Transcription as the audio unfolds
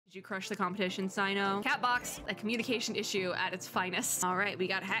Did you crush the competition, Sino? Catbox, a communication issue at its finest. All right, we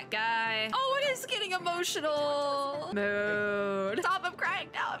got Hat Guy. Oh, it is getting emotional. Mood. Stop, I'm crying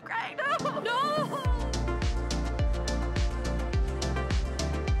now, I'm crying now. No!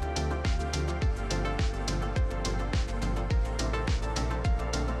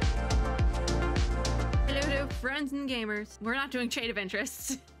 Friends and gamers. We're not doing Chain of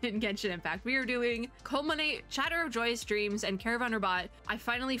Interests in Genshin Impact. We are doing Culminate, Chatter of Joyous Dreams, and Caravan Robot. I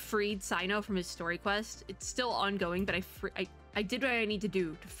finally freed Sino from his story quest. It's still ongoing, but I did what I need to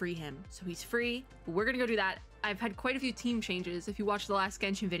do to free him. So he's free. We're gonna go do that. I've had quite a few team changes. If you watched the last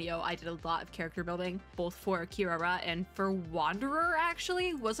Genshin video, I did a lot of character building, both for Kirara and for Wanderer,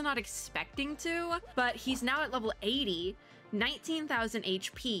 actually. Was not expecting to, but he's now at level 80. 19,000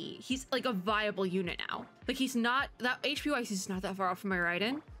 HP. He's like a viable unit now. Like he's not that HP wise, he's not that far off from my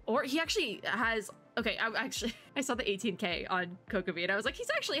Raiden. Or he actually has, okay, I saw the 18k on Kokomi and I was like, he's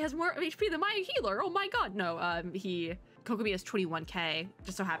actually has more HP than my healer. Oh my God. No, Kokomi has 21k.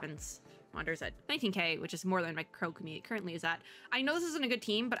 Just so happens Wander's at 19k, which is more than my Kokomi currently is at. I know this isn't a good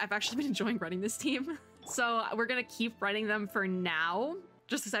team, but I've actually been enjoying running this team. So we're gonna keep running them for now,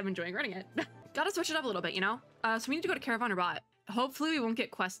 just because I'm enjoying running it. Gotta switch it up a little bit, you know? So we need to go to Caravan Robot. Hopefully we won't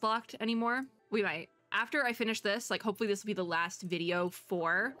get quest locked anymore. We might. After I finish this, like hopefully this will be the last video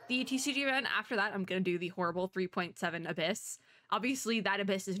for the TCG event. After that, I'm gonna do the horrible 3.7 Abyss. Obviously that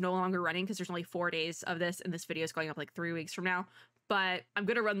Abyss is no longer running because there's only 4 days of this and this video is going up like 3 weeks from now. But I'm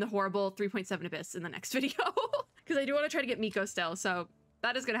gonna run the horrible 3.7 Abyss in the next video because I do want to try to get Miko still. So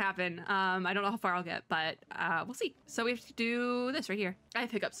that is gonna happen. I don't know how far I'll get, but we'll see. So we have to do this right here. I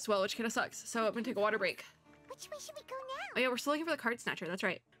have hiccups as well, which kind of sucks. So I'm gonna take a water break. Which way should we go now? Oh yeah, we're still looking for the card snatcher. That's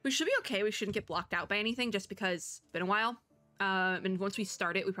right. We should be okay. We shouldn't get blocked out by anything just because it's been a while. And once we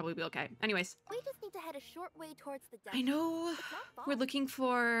start it, we probably be okay. Anyways. We just need to head a short way towards the desert. I know. We're looking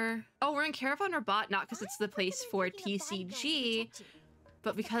for... Oh, we're in Caravan Robot, not because it's the place for TCG,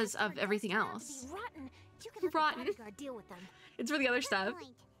 but because of everything else. Rotten. It's for the other stuff.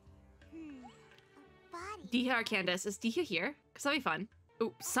 Diha or Candace. Is Diha here? Because that'd be fun.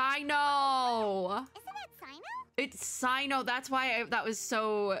 Oh, Sino! Isn't it Sino? It's Sino. That's why that was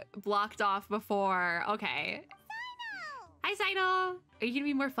so blocked off before. Okay. Sino! Hi, Sino! Are you gonna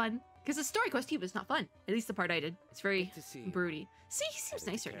be more fun? Because the story quest team is not fun. At least the part I did. It's very broody. See, he seems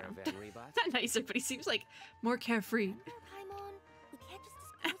nicer now. Not nicer, but he seems like more carefree. We can't just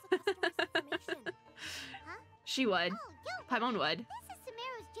disclose the customer's information. Huh? She would. Oh, yo, Paimon would. This is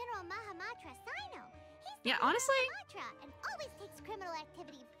Sumeru's General Mahamatra, Sino. He's honestly. Mahamatra and always takes criminal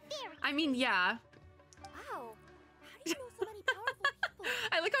activity very I mean, yeah. Wow. How do you know so many powerful people?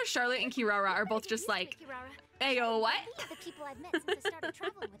 I like how Charlotte and Kirara are both just like, hey, yo, what? The people I've met since I started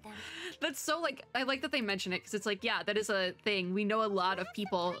traveling with them. That's so like, I like that they mention it because it's like, yeah, that is a thing. We know a lot of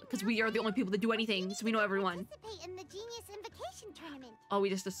people because we are the only people that do anything, so we know everyone. Participate in the Genius Invocation Tournament. Oh, we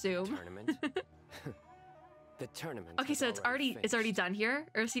just assume. Tournament? The tournament. Okay, so it's already done here,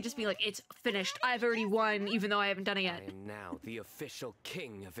 or is he just being like, it's finished? I've already won, even though I haven't done it yet. I am now the official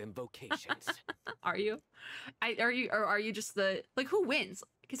king of invocations. Are you? Are you just the like who wins?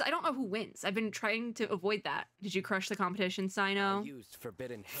 Because I don't know who wins. I've been trying to avoid that. Did you crush the competition, Sino? I used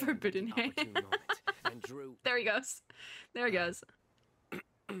Forbidden Hand. Forbidden Hand. Moment and drew. There he goes. There he goes.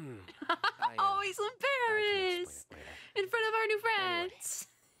 Oh, he's embarrassed in front of our new friends.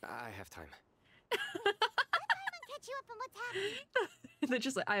 Anyway, I have time. Catch you up on what's happening. They're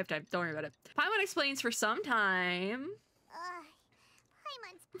just like, I have time. Don't worry about it. Paimon explains for some time.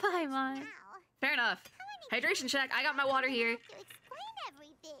 Paimon. Now. Fair enough. Hydration check. I got my water here. To explain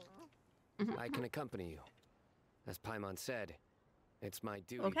everything. I can accompany you. As Paimon said, it's my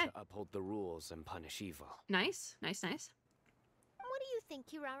duty to uphold the rules and punish evil. Nice, nice, nice. What do you think,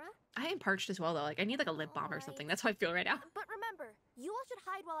 Kirara? I am parched as well, though. Like, I need like a lip balm or something. That's how I feel right now. But remember, you all should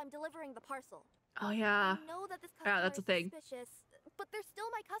hide while I'm delivering the parcel. Oh, yeah. I know that this customer that's a thing. Suspicious, but they're still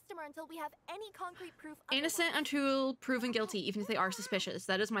my customer until we have any concrete proof. Innocent until proven guilty, even if they are suspicious.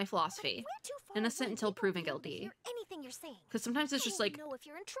 That is my philosophy. Innocent until proven guilty. Anything you're saying. Because sometimes it's just like, know if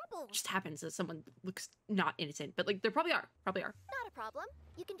you're in trouble. just happens that someone looks not innocent, but like, they probably are. Probably are. Not a problem.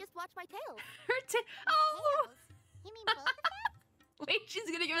 You can just watch my tails. Her tail. Oh! Tails? You mean both of them? Wait, she's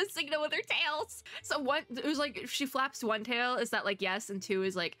gonna give a signal with her tails. So what, it was like, if she flaps one tail, is that like yes, and two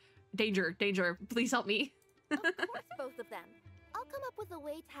is like, danger, danger, please help me. Of course, both of them. I'll come up with a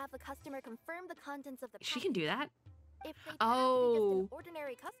way to have the customer confirm the contents of the package. She can do that? If they turn out to be just an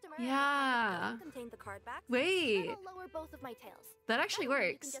ordinary customer, yeah. and contain the card backs, wait. then I'll lower both of my tails. That actually That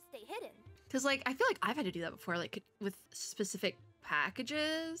way works. You can just stay hidden. Because like, I feel like I've had to do that before, like with specific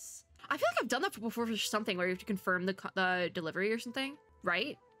packages. I feel like I've done that before for something where you have to confirm the delivery or something,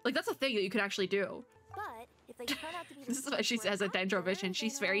 right? Like, that's a thing that you could actually do. But if they turn out to be This is why she has a dendro vision.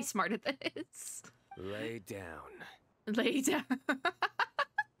 She's very smart at this. Lay down. Lay down. Huh?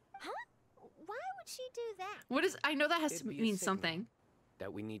 Why would she do that? What is... I know that has It'd to be a mean signal something.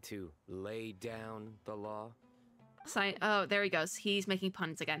 That we need to lay down the law. Oh, there he goes. He's making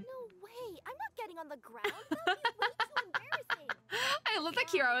puns again. No way! I'm not getting on the ground. That would be way too embarrassing. I love that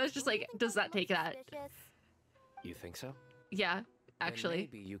Kira was just like, does that take that? Suspicious. You think so? Yeah, Then actually.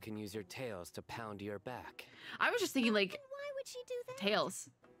 maybe you can use your tails to pound your back. I was just thinking like, Then why would she do that? tails.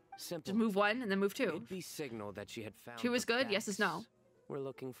 Simple. Just move one and then move two. It'd be signal that she had found. 2 is the good, yes is no. backs We're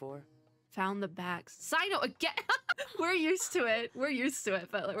looking for. Found the backs. Sino again. We're used to it. We're used to it,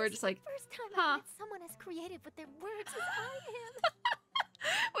 but like, we're just like, First time huh. I met someone as creative with their words as I am.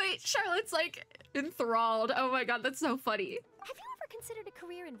 wait, Charlotte's like enthralled. Oh my god, that's so funny. Have you ever considered a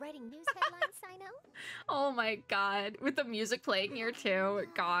career in writing news headlines, Sino? Oh my god, with the music playing here too.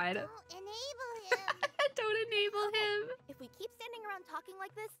 God. Don't enable him. Don't enable him. If we keep standing around talking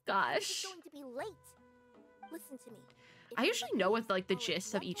like this, Gosh. we're just going to be late. Listen to me. If I you usually believe know what like the follow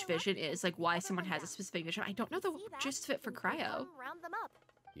gist of one each tail up, vision is, like why other someone one has a down. specific vision. I don't know If you the see that, gist of it for then you cryo. come round them up.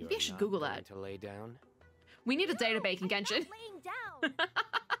 Maybe I should Google that. To lay down. We need a data bank in I'm not Genshin. laying down.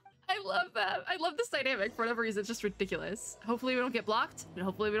 I love that. I love this dynamic. For whatever reason, it's just ridiculous. Hopefully we don't get blocked. And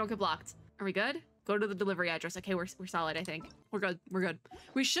hopefully we don't get blocked. Are we good? Go to the delivery address. Okay, we're solid, I think. We're good. We're good.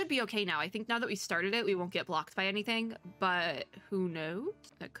 We should be okay now. I think now that we started it, we won't get blocked by anything. But who knows?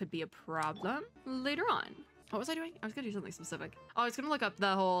 That could be a problem later on. What was I doing? I was gonna do something specific. Oh, I was gonna look up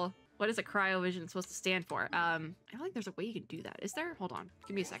the whole... What is a cryovision supposed to stand for? I don't think there's a way you can do that. Is there? Hold on.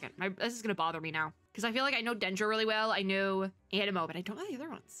 Give me a second. This is gonna bother me now. Because I feel like I know Dendro really well. I know Animo, but I don't know the other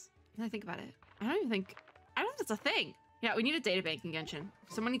ones. When I think about it. I don't know if that's a thing. Yeah, we need a data bank in Genshin.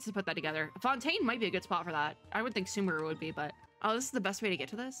 Someone needs to put that together. Fontaine might be a good spot for that. I would think Sumeru would be, but... Oh, this is the best way to get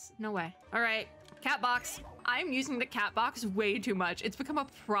to this? No way. All right, cat box. I'm using the cat box way too much. It's become a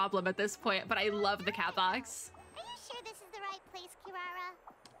problem at this point, but I love the cat box. Are you sure this is the right place,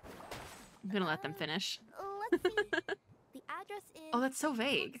 Kirara? I'm gonna let them finish. Let's see. The address is Oh, that's so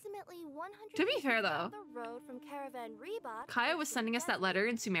vague. approximately 100 To be fair, meters down though, the road from Caravan Rebot, Kaya was sending us that letter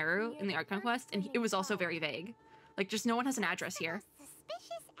in Sumeru in the Art Conquest, and it was also very vague. Like, just no one has an address here.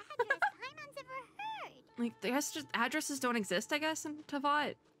 Suspicious address Paimon's ever heard. Like, I guess just addresses don't exist, I guess, in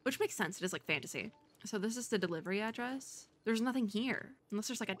Tavat. Which makes sense, it is like fantasy. So this is the delivery address. There's nothing here. Unless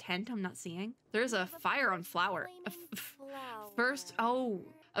there's like a tent I'm not seeing. There's a fire on flower. First, oh,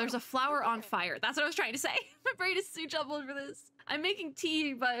 there's a flower on fire. That's what I was trying to say. My brain is too jumbled for this. I'm making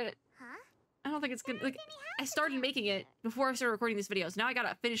tea, but Huh? I don't think it's gonna, like, I started making it before I started recording these videos. Now I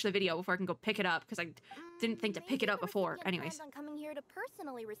gotta finish the video before I can go pick it up, because I didn't think to pick it up before. Anyways. On coming here to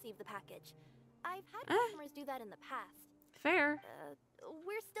personally receive the package. I've had Eh. customers do that in the past. Fair.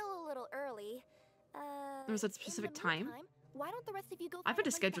 We're still a little early. Was that in the specific time? meantime, why don't the rest of you go? I've find had to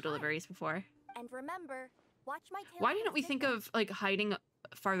a place schedule hide? deliveries before. And remember, watch my tail. Why didn't we think of, like, hiding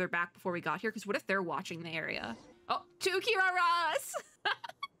farther back before we got here? Because what if they're watching the area? Oh, 2 Kiraras!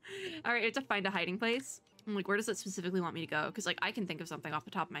 All right, I have to find a hiding place. I'm like, where does it specifically want me to go? Because, like, I can think of something off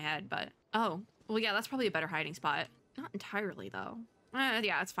the top of my head, but... Oh, well, yeah, that's probably a better hiding spot. Not entirely, though.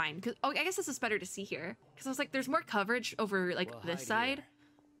 Yeah, it's fine. Cause, oh, I guess this is better to see here. Because I was like, there's more coverage over, like, We'll this hide side. here.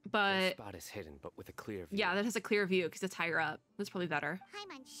 But... This spot is hidden, but with a clear view. Yeah, that has a clear view because it's higher up. That's probably better. I'm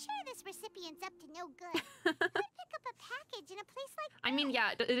unsure this recipient's up to no good. Could pick up a package in a place like I mean,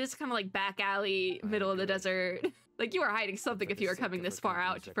 yeah, it is kind of like back alley, middle of the desert. Like, you are hiding something For if the you are sake coming of this her far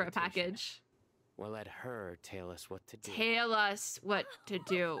out company's for a reputation. package. We'll let her tell us what to do. Tell us what to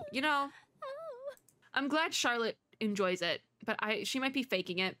do. You know, Oh. I'm glad Charlotte enjoys it, but she might be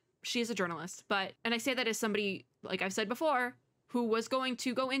faking it. She is a journalist, but, and I say that as somebody, like I've said before, who was going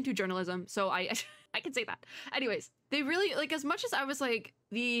to go into journalism, so I can say that. Anyways, they really, like, as much as I was like,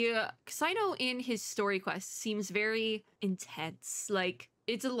 the Sino in his story quest seems very intense. Like,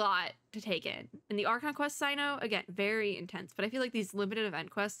 it's a lot to take in. And the Archon quest Sino, again, very intense. But I feel like these limited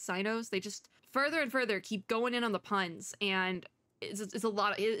event quests Sinos, they just further and further keep going in on the puns. And it's a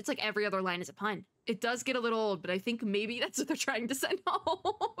lot, it's like every other line is a pun. It does get a little old, but I think maybe that's what they're trying to send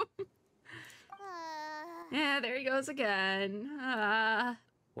home. Yeah, there he goes again.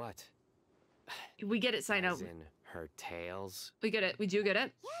 What? We get it, Sino. As in her tails? We get it. We do get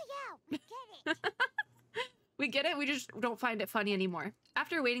it. we get it. We get it. We just don't find it funny anymore.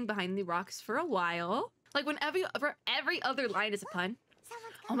 After waiting behind the rocks for a while, like when every other line is a pun.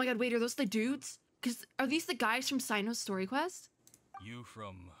 Someone's Oh my god, wait, are those the dudes? Because are these the guys from Sino's story quest? You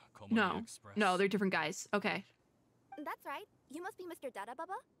from No, Express? no, they're different guys. Okay, That's right. You must be Mr. Dada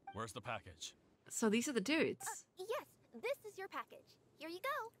Baba? Where's the package? so these are the dudes. Yes, this is your package. Here you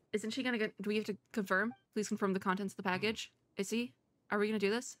go. Isn't she gonna get... Do we have to confirm? Please confirm the contents of the package. Is he? Are we gonna do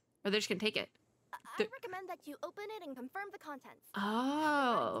this? Or are they just gonna take it? I recommend that you open it and confirm the contents. Oh.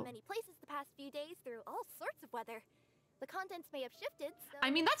 I've been to many places the past few days through all sorts of weather. The contents may have shifted, so... I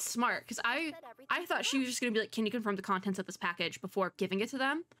mean, that's smart, because I thought she was just gonna be like, can you confirm the contents of this package before giving it to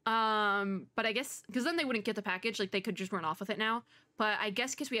them? But I guess, because then they wouldn't get the package, like, they could just run off with it now. But I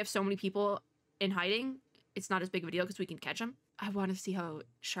guess because we have so many people in hiding, it's not as big of a deal because we can catch them. I want to see how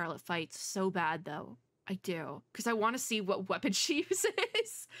Charlotte fights so bad, though. I do. Because I want to see what weapon she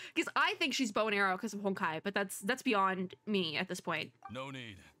uses. Because I think she's bow and arrow because of Honkai, but that's beyond me at this point. No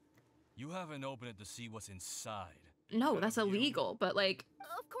need. You haven't opened it to see what's inside. No, that's illegal, but like,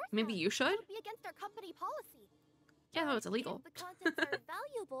 Of course maybe not. you should? That would be against our company policy. Yeah, no, it's illegal. If the contents are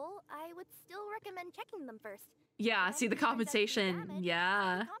valuable, I would still recommend checking them first. Yeah, And see the if it turns out to be compensation. damaged,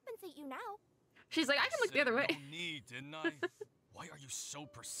 Yeah. I can compensate you now. She's like, I can look the other way. No need, didn't I? Why are you so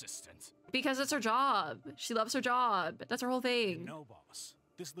persistent? Because it's her job. She loves her job. That's her whole thing. No, boss.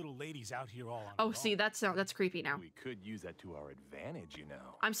 This little lady's out here all on Oh, her see, own. that's creepy now. We could use that to our advantage, you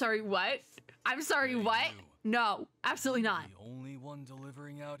know. I'm sorry, what? I'm sorry, Hey, what? you. No, absolutely not. The only one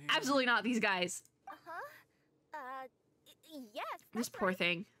delivering out here? Absolutely not, these guys. Yes, This that's poor right.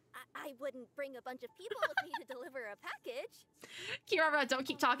 thing. I wouldn't bring a bunch of people with me to deliver a package. Kiara, don't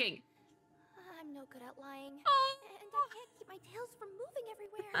keep talking. I'm no good at lying. Oh. And I can't keep my tails from moving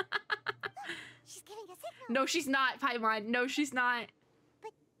everywhere. She's giving a signal. No, she's not, Paimon. No, she's not.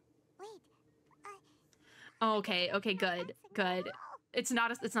 Wait. Okay, okay, good, good. It's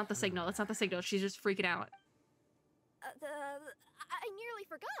not the signal. It's not the signal. She's just freaking out. I nearly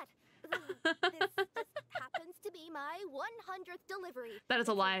forgot. This just happens to be my 100th delivery. That is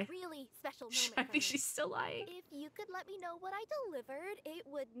a It's lie. really special moment I for think me. she's still lying. If you could let me know what I delivered, it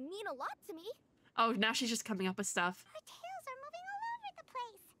would mean a lot to me. Oh, now she's just coming up with stuff. Her tails are moving all over the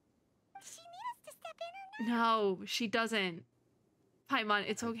place. Does she need us to step in or not? No, she doesn't. Paimon,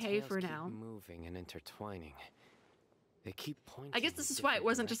 it's Her okay tails for keep now. moving and intertwining. They keep pointing. I guess in this is why it different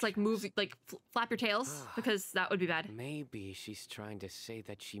wasn't just like move, directions. like flap your tails, because that would be bad. Maybe she's trying to say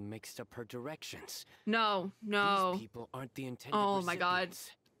that she mixed up her directions. No, no. These people aren't the intended Oh my god.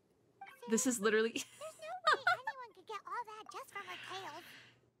 recipients. This is literally... There's no way anyone could get all that just from her tails.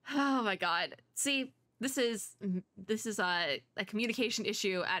 Oh my god. See, this is a communication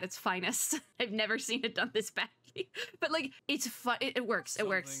issue at its finest. I've never seen it done this badly. But like, it's fun. It works. It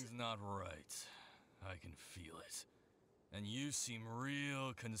works. Something's not right. I can feel it. And you seem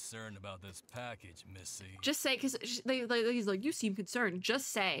real concerned about this package, Missy. Just say, because he's like, you seem concerned. Just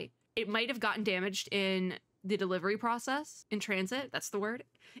say it might have gotten damaged in the delivery process, in transit. That's the word.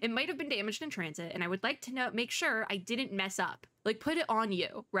 It might have been damaged in transit, and I would like to make sure I didn't mess up. Like, put it on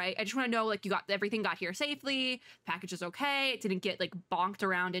you, right? I just want to know, like, everything got here safely. Package is okay. It didn't get like bonked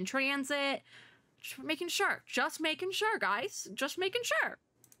around in transit. Just making sure. Just making sure, guys. Just making sure.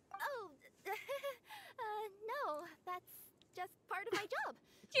 Oh, no, that's just part of my job.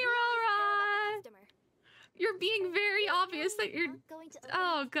 Kiara, Customer. you're being very obvious that you're... Not going to open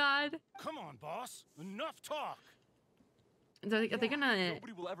Oh, God. Come on, boss. Enough talk. Are they gonna...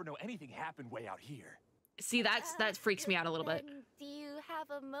 Nobody will ever know anything happened way out here. See, that freaks me out a little bit. Then do you have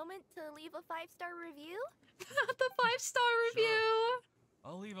a moment to leave a 5-star review? Not the 5-star review.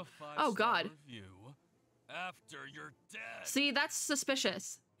 I'll leave a 5-star Oh, God. review after you're dead. See, that's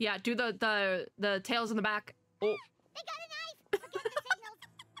suspicious. Yeah, do the tails in the back. Oh. They got a knife. Forget the signals.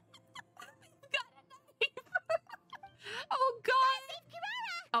 Oh, God.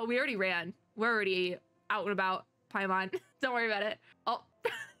 Oh, we already ran. We're already out and about, Paimon. Don't worry about it. Oh,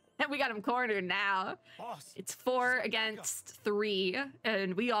 and we got him cornered now. Boss. It's 4 against 3,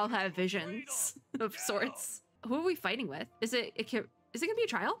 and we all have visions of sorts. Who are we fighting with? Is it gonna be a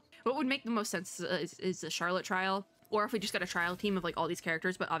trial? What would make the most sense is a Charlotte trial, or if we just got a trial team of like all these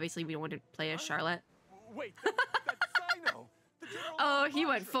characters, but obviously we don't want to play as Charlotte. Wait, that's Sino. The general Oh, he manager.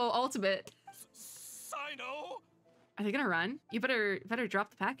 went full ultimate. Sino? Are they gonna run? You better drop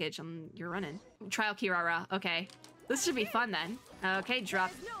the package and you're running. Trial Kirara. Okay. This should be fun then. Okay,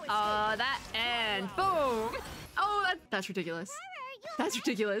 drop that and boom! Oh, that's ridiculous. That's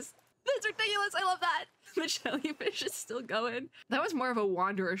ridiculous. That's ridiculous. I love that. The jellyfish is still going. That was more of a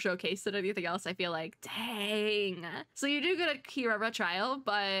Wanderer showcase than anything else, I feel like. Dang. So you do good at Kirara trial,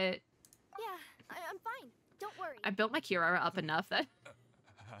 but Yeah, I'm fine. Don't worry. I built my Kirara up enough that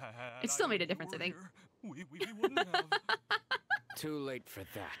Had It still I made a known difference, you I think. were here, we wouldn't have. Too late for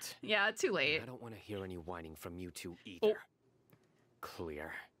that. yeah, too late. I don't want to hear any whining from you two either. Oh.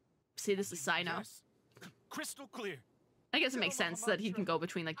 Clear. See, this is Sino. Yes. Crystal clear. I guess it makes sense that he can go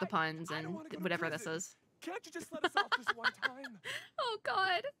between like the puns and whatever this is. Can't you just let us off this one time? Oh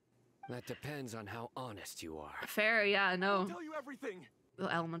God. That depends on how honest you are. Fair, yeah, I'll no. tell you everything.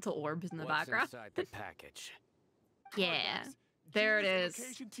 The elemental orbs in the What's background. inside the package? Yeah. Card There it genius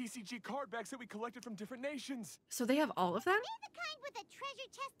is. invocation TCG card backs that we collected from different nations. So they have all of them? They're the kind with a treasure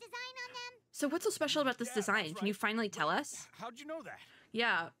chest design on them. So what's so special about this Yeah, design? that's Can you right. finally tell us? How'd you know that?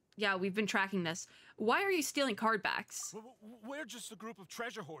 Yeah, we've been tracking this. Why are you stealing card backs? We're just a group of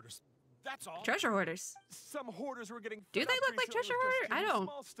treasure hoarders. That's all. Treasure hoarders. Some hoarders were getting Do fed they up look like recently treasure with just hoarders? I stealing don't.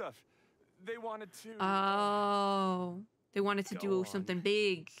 Small stuff. They wanted to. Oh. They wanted to Go do on. something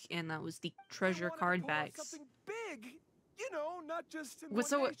big, and that was the they treasure wanted to card pull off backs. Something big. You know, not just in What- one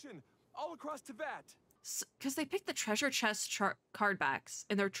so what- nation. All across Tibet. Because they picked the treasure chest card backs,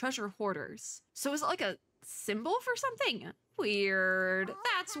 and they're treasure hoarders. So is it like a symbol for something? Weird.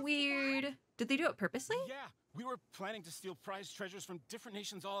 That's weird. Did they do it purposely? Yeah, we were planning to steal prized treasures from different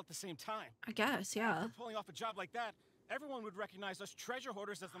nations all at the same time. I guess, yeah. After pulling off a job like that, everyone would recognize us treasure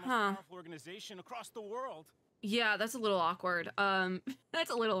hoarders as the most Huh. powerful organization across the world. Yeah, that's a little awkward. That's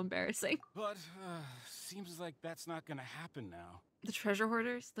a little embarrassing. But seems like that's not gonna happen now. The treasure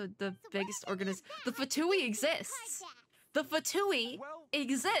hoarders, the So biggest what if they organization. use The that Fatui like exists. card The Fatui Well, the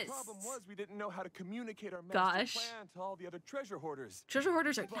exists. problem was we didn't know how to communicate our master Gosh. plan to all the other treasure hoarders. Treasure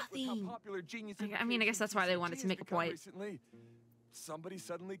hoarders are But with how nothing. popular Genius I mean, I guess that's why they wanted to TCG has make a become point. Recently, somebody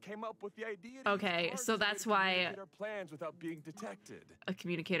suddenly came up with the idea. To use Okay, cards so as a way that's to why- communicate our plans without being detected.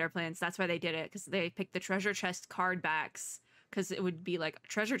 Communicate our plans. That's why they did it, because they picked the treasure chest card backs. Because it would be like,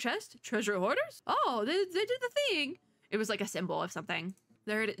 treasure chest? Treasure hoarders? Oh, they did the thing. It was like a symbol of something.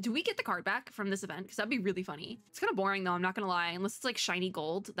 There it is. Do we get the card back from this event? Because that'd be really funny. It's kind of boring though, I'm not gonna lie. Unless it's like shiny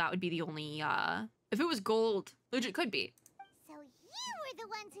gold, that would be the only, if it was gold, which it could be. So you were the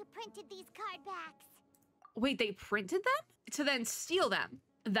ones who printed these card backs. Wait, they printed them? To then steal them?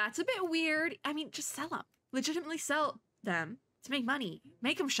 That's a bit weird. I mean, just sell them. Legitimately sell them to make money.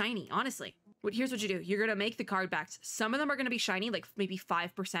 Make them shiny, honestly. Here's what you do. You're gonna make the card backs. Some of them are gonna be shiny, like maybe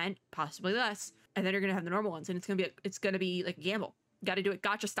 5%, possibly less. And then you're gonna have the normal ones, and it's gonna be like a gamble. Got to do it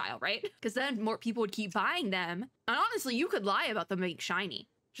gacha style, right? Because then more people would keep buying them. And honestly, you could lie about them being shiny.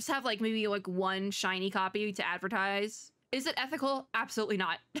 Just have like maybe like one shiny copy to advertise. Is it ethical? Absolutely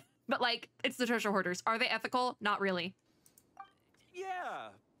not. But like, it's the treasure hoarders. Are they ethical? Not really. Yeah,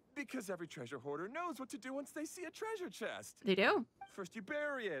 because every treasure hoarder knows what to do once they see a treasure chest. They do. First you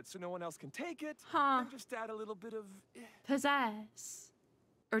bury it so no one else can take it. Huh. Then just add a little bit of... Possess.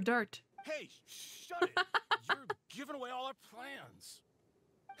 Or dirt. Hey, shut it! You're giving away all our plans.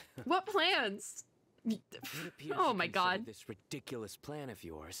 What plans? It appears Oh you my consider God. This ridiculous plan of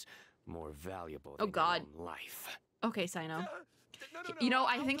yours more valuable Oh than God. your own life. Okay, Sino. No, You know,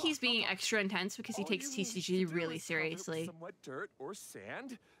 I I'll think talk, he's being I'll talk. extra intense because he All takes you need to TCG do really is cover it with seriously. some wet dirt or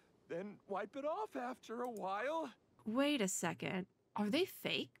sand, then wipe it off after a while. Wait a second. Are they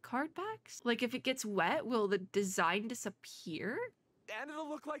fake card backs? Like if it gets wet, will the design disappear? And it'll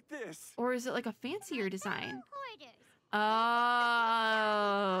look like this. Or is it like a fancier design? Hoarders.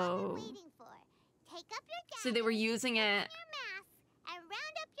 Oh. Waiting for. Take up your So they were using it, your mask and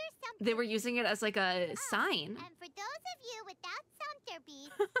round up your something. they were using it as like a sign. And for those of you without Sumter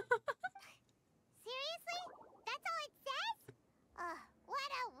beef, seriously? That's all it says? Ugh,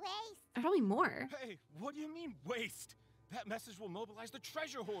 what a waste. Or probably more. Hey, what do you mean waste? That message will mobilize the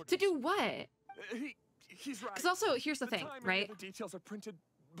treasure hoarders. To do what? He's right. Because also, here's the thing, time and right? the details are printed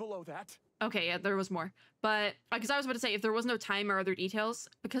below that. Okay, yeah, there was more. But, because I was about to say, if there was no time or other details,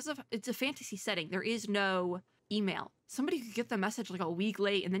 because of it's a fantasy setting, there is no email. Somebody could get the message like a week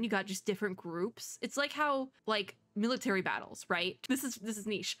late, and then you got just different groups. It's like how, like, military battles, right? This is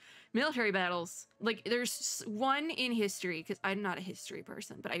niche. Military battles, like, there's one in history, because I'm not a history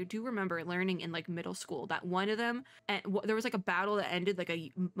person, but I do remember learning in, like, middle school that one of them, and there was, like, a battle that ended, like,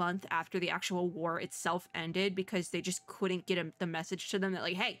 a month after the actual war itself ended, because they just couldn't get the message to them that,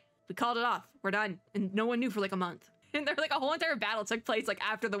 like, hey, we called it off. We're done. And no one knew for like a month. And there like a whole entire battle took place like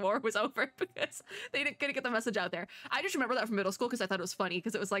after the war was over because they couldn't get the message out there. I just remember that from middle school because I thought it was funny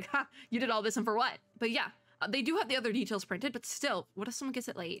because it was like, ha, you did all this and for what? But yeah, they do have the other details printed, but still, what if someone gets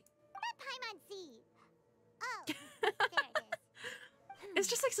it late? That Paimon Z. Oh, there it is. It's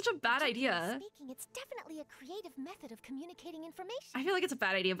just like such a bad idea. Speaking, it's definitely a creative method of communicating information. I feel like it's a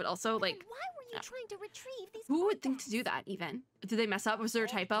bad idea, but also Then like, why were you trying to retrieve these? who would think to do that even? Did they mess up? Was there a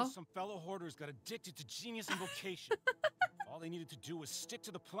All typo? because some fellow hoarders got addicted to genius invocation. All they needed to do was stick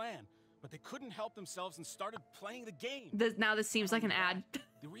to the plan, but they couldn't help themselves and started playing the game. Now this seems like an ad.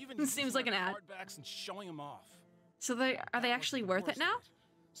 They were even This seems using like our an ad. card backs and showing them off. So are they That actually wasn't the worth it worst now? of it.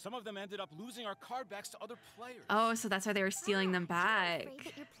 Some of them ended up losing our card backs to other players. Oh, so that's why they were stealing them back. Afraid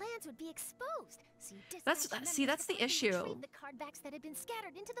that your plans would be exposed. So you That's the issue. The card backs that had been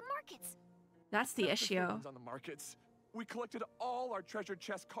scattered into the markets. That's the issue. On the markets. We collected all our treasure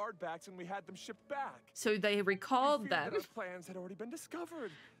chest card backs and we had them shipped back. So they recalled them. Our plans had already been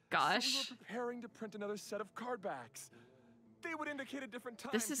discovered. Gosh. So we were preparing to print another set of card backs. They would indicate a different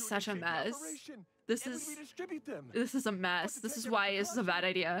time. This is such a mess. This is a mess. This is why this is a bad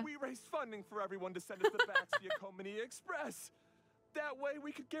idea. We raised funding for everyone to send us the backs via Company Express. That way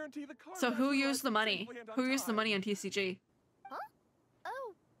we could guarantee the card. So who used the money? Who used the money on TCG? Huh?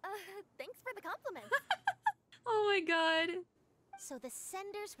 Oh, thanks for the compliment. Oh my god. So the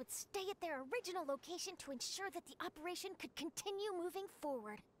senders would stay at their original location to ensure that the operation could continue moving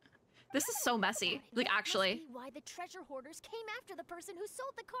forward. This is so messy. Like, actually. Must be why the treasure hoarders came after the person who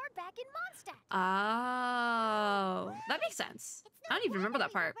sold the card back in Mondstadt. Oh, that makes sense. I don't even remember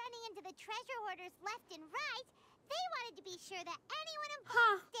that part. Running into the treasure hoarders left and right. They wanted to be sure that anyone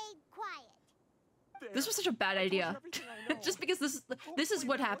involved stayed quiet. This was such a bad idea. Just because this is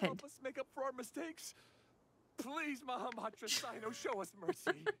what happened. Help us make up for our mistakes. Please, Mahamatra Sino, show us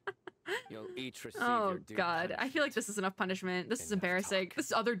mercy. You'll each receive Oh your due god, I punishment. feel like this is enough punishment. This is embarrassing.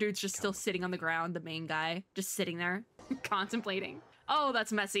 This other dude's just still sitting on the ground, the main guy, just sitting there, contemplating. Oh,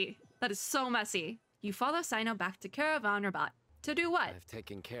 that's messy. That is so messy. You follow Sino back to Caravan Rabat. To do what? I've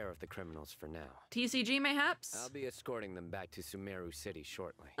taken care of the criminals for now. TCG mayhaps? I'll be escorting them back to Sumeru City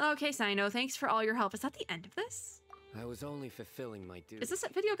shortly. Okay, Sino, thanks for all your help. Is that the end of this? I was only fulfilling my duty. Is this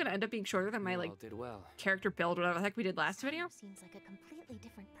video gonna end up being shorter than my, You like, all did well. character build, whatever the heck we did last video? Seems like a completely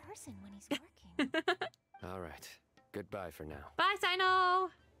different person when he's working. All right. Goodbye for now. Bye, Sino! Oh,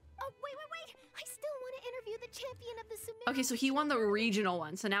 wait. I still want to interview the champion of the Sumeru. Okay, so he won the regional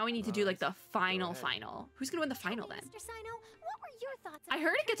one, so now we need to do, like, the final ahead. final. Who's gonna win the final, then? Mr. Sino, what were your thoughts? I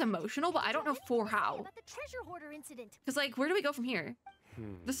heard it gets emotional, but I don't know for how. About the treasure hoarder incident. Because, like, where do we go from here?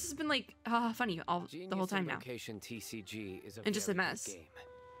 This has been, like, funny the whole time now. Genius Invocation TCG is a And just a very good mess. game.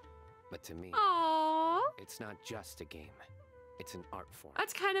 But to me, Aww. it's not just a game. It's an art form.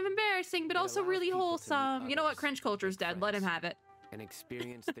 That's kind of embarrassing, but It also allows really people to meet wholesome. You know what? others, Cringe culture's make dead. Let him friends. have it. And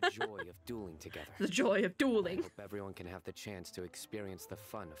experience the joy of dueling together. The joy of I dueling. hope everyone can have the chance to experience the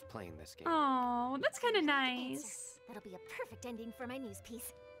fun of playing this game. Oh, that's kind of Answer. nice. That'll be a perfect ending for my news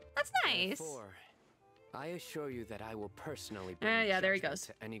piece. That's nice. Therefore, I assure you that I will personally bring Yeah, there he judgment goes.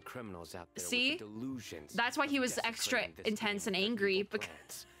 to any criminals out there See? with the delusions. That's why he of was extra desecrating this intense game and with their angry, evil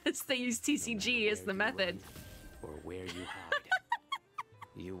because plans. they use No TCG matter as the where you method. run or where you hide,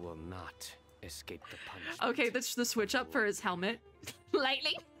 you will not escape the punishment. Okay, that's the switch up for his helmet.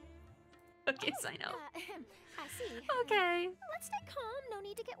 Lightly. Okay, I know. I see. Okay. Let's stay calm. No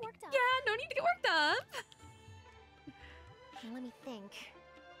need to get worked up. Yeah, no need to get worked up. Now let me think.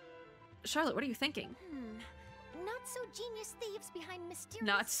 Charlotte, what are you thinking? Not so genius thieves behind mysterious.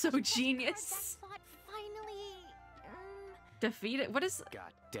 Not so treasure chest genius. card back plot finally. Defeated? What is...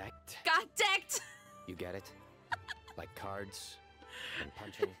 Got decked. Got decked! You get it? Like cards and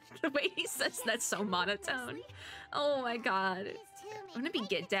punching. The way he says that's so monotone. Oh my god. Wouldn't it be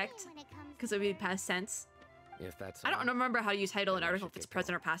get decked? Because it would be past tense. If that's I don't all, remember how to use title and then I article should if it's get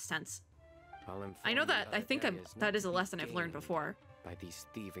present or going. past tense. I'll inform I know you that. I other think areas that not is a to be lesson I've learned gained before. by these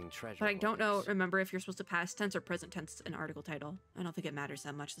thieving treasure But I don't hoarders. remember if you're supposed to past tense or present tense an article title. I don't think it matters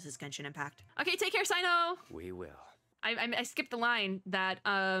that much. This is Genshin Impact. Okay, take care, Sino! We will. I skipped the line that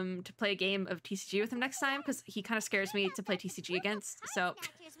to play a game of TCG with him next time because he kind of scares me to play TCG against. So,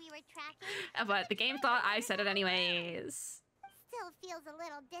 We were tracking. but the game thought I said it anyways. Still feels a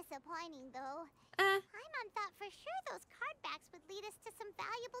little disappointing, though. Eh, Paimon thought for sure those card backs would lead us to some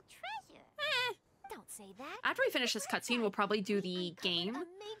valuable treasure. Don't say that. after we finish this cutscene, we'll probably do the game A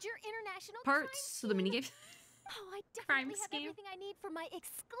major international parts, so the crime minigame. scene. Oh, I crime definitely have scheme. everything I need for my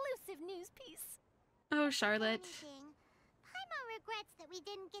exclusive news piece. Oh, Charlotte. Anything. Paimon regrets that we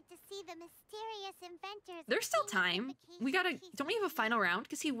didn't get to see the mysterious inventors. of There's still Genius time. We gotta. Invocation Don't we have a final round?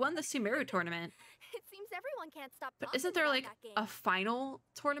 Because he won the Sumeru tournament. It seems everyone can't stop But talking isn't there about like that game. a final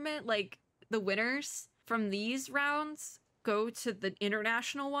tournament? Like the winners from these rounds go to the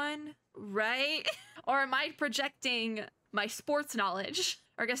international one, right? Or am I projecting my sports knowledge?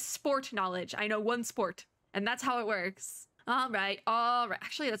 Or I guess sport knowledge. I know one sport, and that's how it works. All right.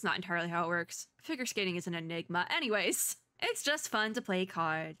 Actually, that's not entirely how it works. Figure skating is an enigma. Anyways, it's just fun to play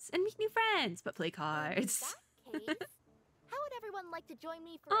cards and meet new friends, but play In cards. that case, how would everyone like to join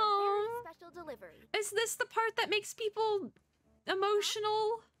me for Aw. a very special delivery? Is this the part that makes people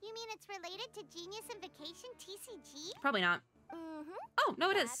emotional? You mean it's related to Genius Invocation TCG? Probably not. Mm-hmm. Oh, no,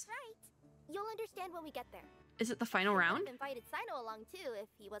 it That's is. right. You'll understand when we get there. Is it the final round? I invited Sino along too if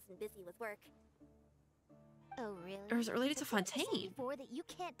he wasn't busy with work. Oh, really? Or is it related to But didn't you say Fontaine? before that you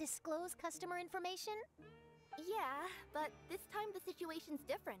can't disclose customer information? Yeah, but this time the situation's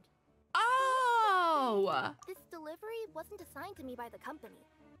different. Oh! This delivery wasn't assigned to me by the company.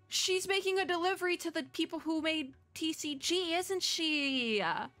 She's making a delivery to the people who made TCG, isn't she?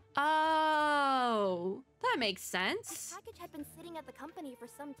 Oh, that makes This sense. package had been sitting at the company for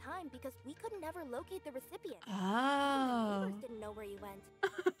some time because we could never locate the recipient. The Oh. neighbors didn't know where he went.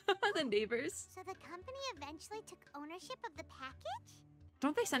 The neighbors. So the company eventually took ownership of the package?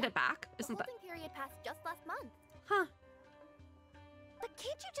 Don't they send it back? The Isn't that... holding period passed just last month. Huh. But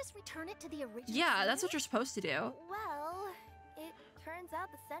can't you just return it to the original? Yeah, that's sender? what you're supposed to do. Well, it turns out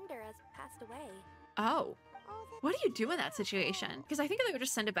the sender has passed away. Oh. Oh, that's What do you do in that situation? Because I think they would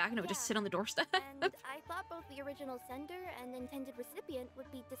just send it back and it would just sit on the doorstep. And I thought both the original sender and intended recipient would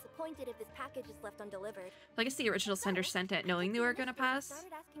be disappointed if this package is left undelivered. I guess the original sender sent it knowing they were going to pass.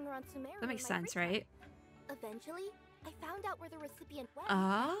 Started asking around Sumeru That makes in my sense, free time. right? Eventually, I found out where the recipient went. Oh.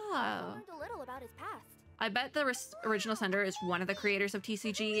 I learned a little about his past. I bet the original sender is one of the creators of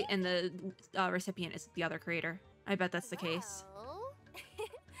TCG and the recipient is the other creator. I bet that's the case. Well,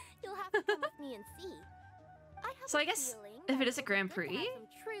 you'll have to come with me and see. I have So a I guess feeling if that it is a would be Grand good to have Prix, some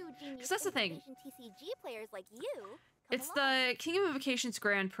true genius 'cause that's the thing. information TCG players like you come It's along. the Kingdom of Vacations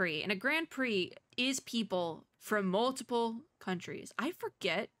Grand Prix, and a Grand Prix is people from multiple countries. I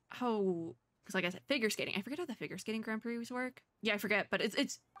forget how, because like I said, figure skating. I forget how the figure skating Grand Prix work. Yeah, I forget, but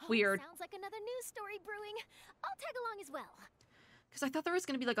it's Oh, weird. Sounds like another news story brewing. I'll tag along as well. Because I thought there was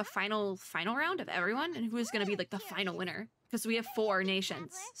going to be like a final round of everyone, and who was going to be like the final winner. Because we have 4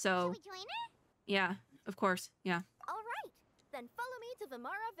 nations, so Should we join her? yeah, of course, yeah. All right, then follow me to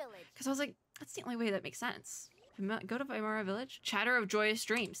Vimara Village. Because I was like, that's the only way that makes sense. Go to Weimara Village. Chatter of Joyous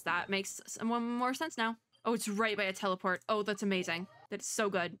Dreams. That makes more sense now. Oh, it's right by a teleport. Oh, that's amazing. That's so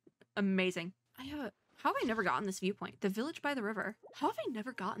good. Amazing. How have I never gotten this viewpoint? The village by the river. How have I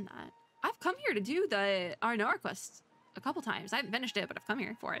never gotten that? I've come here to do the Arnor quest a couple times. I haven't finished it, but I've come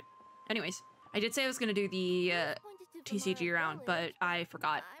here for it. Anyways, I did say I was going to do the Pointed to TCG Vimara round, but Village, I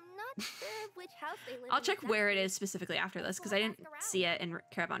forgot. I'm not sure which house they live I'll in check where it exactly. is specifically after this, because I didn't see it in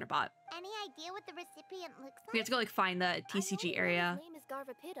Caravan or Bot. Any idea what the recipient looks We like? have to go like find the I know TCG area. His name is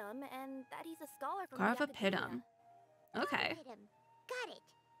Garvipidam, and that he's a scholar from the Garvipidam. academia. Okay. Hit him. Got it.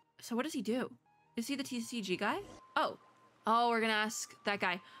 So what does he do? Is he the TCG guy? Oh. Oh, we're gonna ask that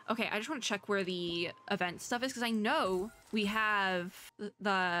guy. Okay, I just want to check where the event stuff is, because I know we have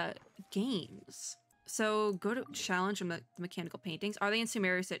the games. So go to challenge the mechanical paintings. Are they in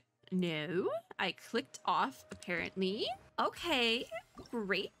Sumeru? No. I clicked off, apparently. Okay,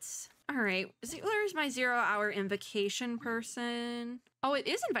 great. All right, Ziegler is my 0-hour invocation person. Oh, it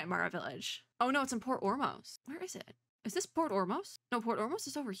is in Weimara Village. Oh no, it's in Port Ormos. Where is it? Is this Port Ormos? No, Port Ormos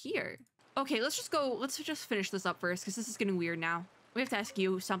is over here. Okay, let's just finish this up first, because this is getting weird now. We have to ask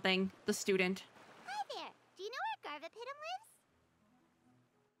you something, the student. Hi there. Do you know where Garvipidam lives?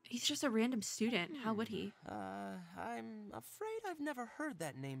 He's just a random student. How would he? I'm afraid I've never heard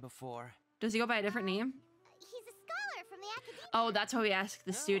that name before. Does he go by a different name? He's a scholar from the academia. Oh, that's why we asked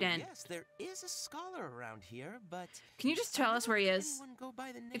the No, student. Yes, there is a scholar around here, but Can you just tell us where he I've never is? seen anyone go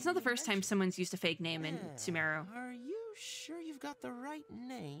by the name It's not the you first time mentioned. someone's used a fake name in Yeah. Sumeru. Are you sure you've got the right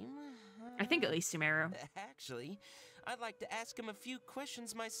name? I think at least Sumeru. Actually, I'd like to ask him a few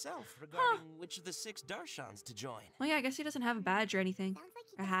questions myself regarding which of the 6 Darshans to join. Well, yeah, I guess he doesn't have a badge or anything. Sounds like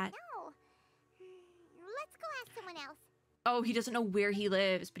he A doesn't hat. know. Let's go ask someone else. Oh, he doesn't know where he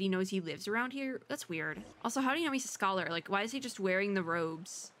lives, but he knows he lives around here? That's weird. Also, how do you know he's a scholar? Like, why is he just wearing the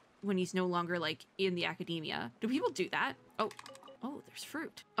robes when he's no longer, like, in the academia? Do people do that? Oh, there's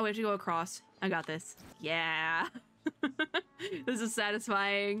fruit. Oh, we have to go across. I got this. Yeah. This is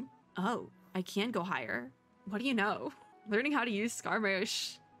satisfying. Oh, I can go higher. What do you know? Learning how to use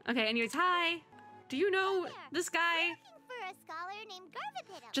Skarmosh. Okay, anyways, hi. Do you know there. this guy? Looking for a scholar named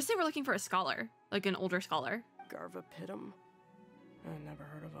Garvipidam. Just say we're looking for a scholar, like an older scholar. Garvipidam? I never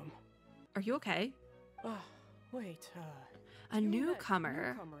heard of him. Are you okay? Oh, wait, A you that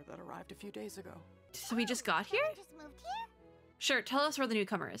newcomer. newcomer that arrived a few days ago. So he just got here? Someone just moved here? Sure, tell us where the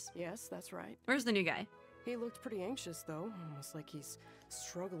newcomer is. Yes, that's right. Where's the new guy? He looked pretty anxious, though, almost like he's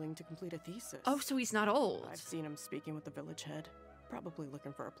struggling to complete a thesis. Oh, so he's not old. I've seen him speaking with the village head, probably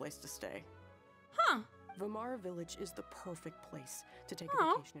looking for a place to stay. Huh. Vimara Village is the perfect place to take a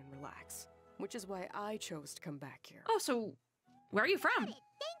Aw. vacation and relax, which is why I chose to come back here. Oh, so where are you from? Got it.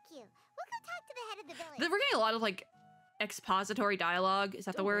 Thank you. We'll go talk to the head of the village. We're getting a lot of like expository dialogue. Is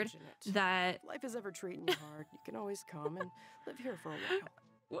that the Don't word? mention it. That If life is ever treating you hard, you can always come and live here for a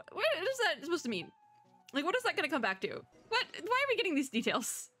while. what is that supposed to mean? Like, what is that gonna come back to? What? Why are we getting these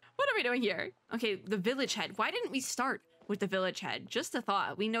details? What are we doing here? Okay, the village head. Why didn't we start with the village head? Just a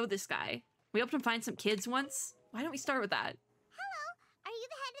thought. We know this guy. We helped him find some kids once. Why don't we start with that? Hello, are you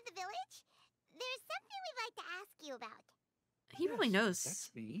the head of the village? There's something we'd like to ask you about. He probably knows.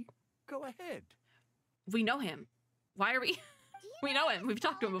 That's me. Go ahead. We know him. Why are we? We know him. We've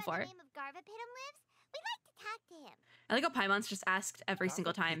talked to him before. The name of Garvipidam lives? We'd like to talk to him. I like how Paimon's just asked every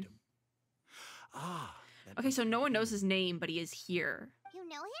single time. Ah. Okay, so no one knows his name, but he is here. You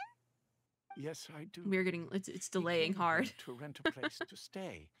know him? Yes, I do. We're getting it's delaying hard. To rent a place to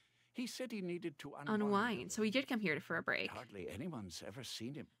stay. He said he needed to unwind. So he did come here for a break. Hardly anyone's ever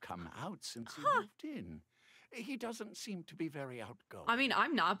seen him come out since he moved in. He doesn't seem to be very outgoing. I mean,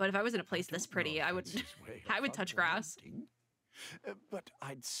 I'm not, but if I was in a place this pretty, I would touch grass. But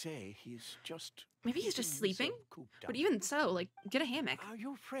I'd say he's just... Maybe he's just sleeping? But even so, like, get a hammock. Are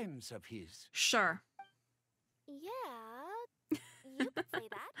you friends of his? Sure. Yeah, you could say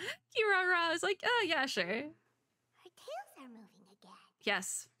that. Kirara was like, oh, yeah, sure. Her tails are moving again.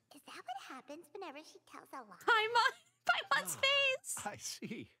 Yes. Is that what happens whenever she tells a lie? Paimon's face! I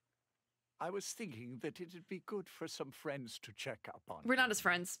see. I was thinking that it'd be good for some friends to check up on. We're not his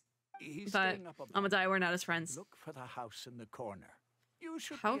friends. He's but staying up above. I'm gonna die, we're not his friends. Look for the house in the corner. You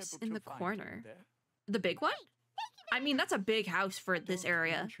should house be able in to the find corner. him there. The big one? I mean, that's a big house for this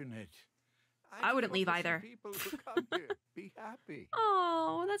area. Mention it. I wouldn't leave either. People who come here. Be happy.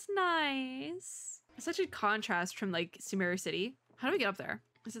 Oh, that's nice. Such a contrast from like Sumeru City. How do we get up there?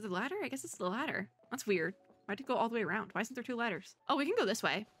 Is it the ladder? I guess it's the ladder. That's weird. Why'd it go all the way around? Why isn't there two ladders? Oh, we can go this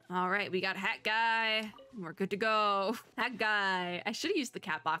way. All right, we got Hat Guy. We're good to go. Hat Guy. I should have used the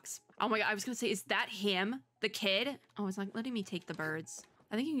cat box. Oh my God, I was gonna say, is that him? The kid? Oh, it's like letting me take the birds.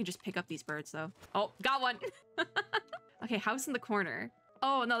 I think you can just pick up these birds though. Oh, got one. Okay, house in the corner.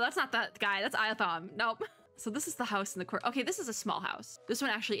 Oh no, that's not that guy. That's A.L.I.S.O.N. Nope. So this is the house in the corner. Okay, this is a small house. This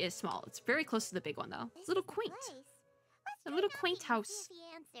one actually is small. It's very close to the big one though. It's a little quaint. A little quaint house.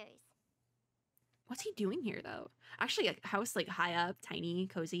 What's he doing here though? Actually, a house like high up, tiny,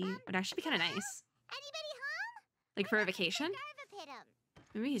 cozy would actually be kind of nice. Anybody home? Like for a vacation?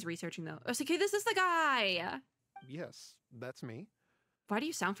 Maybe he's researching though. Oh, so okay, this is the guy. Yes, that's me. Why do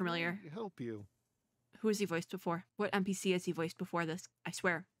you sound familiar? Let me help you. Who has he voiced before? What NPC has he voiced before this? I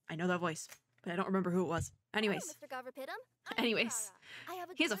swear, I know that voice, but I don't remember who it was. Anyways. Hello, Mr. Garvipidam. Anyways.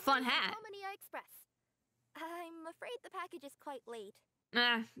 He has a fun hat. I'm afraid the package is quite late.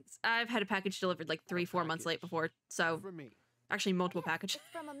 Nah, I've had a package delivered like 3-4 months late before, so for me. Actually multiple packages.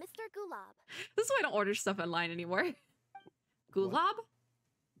 It's from a Mr. Gulab. This is why I don't order stuff online anymore. Gulab?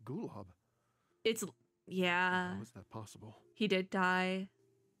 Gulab? It's, yeah. How is that possible? He did die.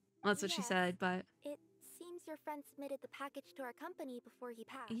 Well, that's what she said, but... It seems your friend submitted the package to our company before he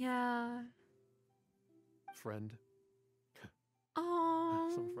passed. Yeah. Friend?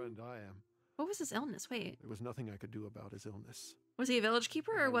 Oh. Some friend I am. What was his illness? Wait. There was nothing I could do about his illness. Was he a village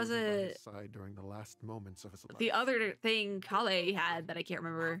keeper or was it side during the last moments of his life? The other thing Kale had that I can't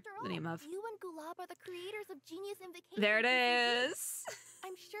remember the name of? You and Gulab are the creators of Genius Invocation. There it is.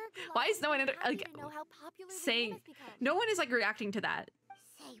 I'm sure Gulab Why is no one like know how popular saying? No one is like reacting to that.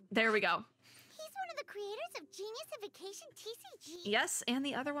 There we go. He's one of the creators of Genius Invocation TCG. Yes, and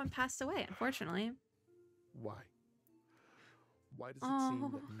the other one passed away, unfortunately. Why? Why does it seem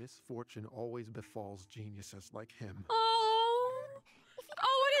that misfortune always befalls geniuses like him? Oh,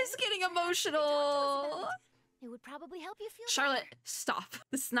 it is getting emotional. It would probably help you feel Charlotte, stop.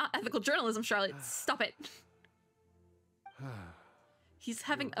 This is not ethical journalism, Charlotte. Stop it. He's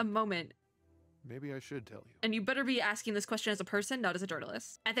having a moment. Maybe I should tell you. And you better be asking this question as a person, not as a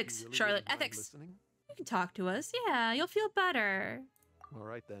journalist. Ethics, really Charlotte, mind ethics. Listening? You can talk to us. Yeah, you'll feel better. All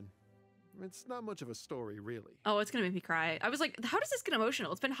right then. It's not much of a story, really. Oh, it's gonna make me cry. I was like, how does this get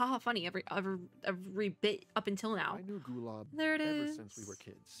emotional? It's been haha funny every bit up until now. I knew Gulab there it ever is. since we were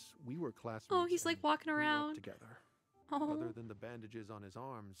kids. We were classmates. Oh, he's like walking around together. Oh. Other than the bandages on his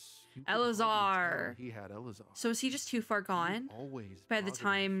arms, A.L.I.S.O.N. he had A.L.I.S.O.N. So is he just too far gone? Always by the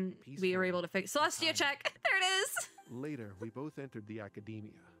time we were able to fix Celestia check. There it is. Later, we both entered the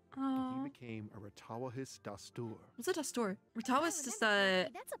academia. Oh. He became a Ratawahis Dastur. What's a Dastur? Ratawahis is the...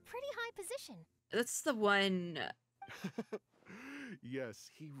 That's a pretty high position. That's the one... Yes,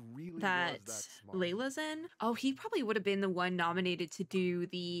 he really that was that smart. Layla's in. Oh, he probably would have been the one nominated to do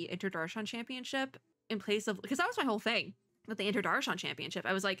the Interdarshan Championship in place of... Because that was my whole thing with the Interdarshan Championship.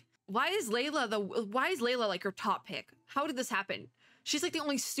 I was like, why is Layla like your top pick? How did this happen? She's like the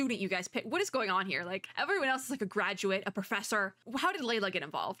only student you guys pick. What is going on here? Like everyone else is like a graduate, a professor. How did Layla get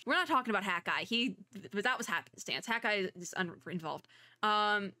involved? We're not talking about Hat Guy. But that was happenstance. Hat Guy is involved.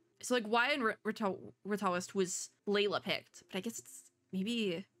 So like why in Ritualist was Layla picked, but I guess it's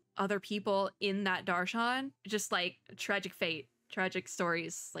maybe other people in that darshan, just like tragic fate, tragic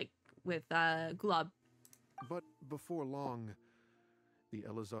stories, like with Glub. But before long, the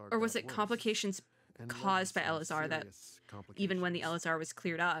Elazar or was got it worse, complications and led to caused by some Elazar that serious even when the complications. Elazar was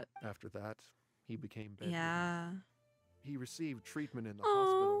cleared up? After that, he became bedridden. Yeah. He received treatment in the Oh,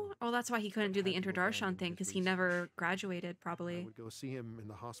 hospital. well, that's why he couldn't do the had to interdarshan abandon thing his because he research. never graduated, I probably. would go see him in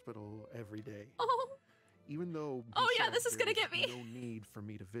the hospital every day. Oh, Even though he Oh, yeah, said this is there gonna get was me. no need for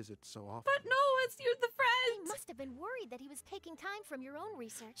me to visit so often. but no, it's you, the You friend. must have been worried that he was taking time from your own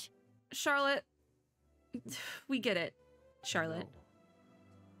research. Charlotte, we get it, Charlotte. No.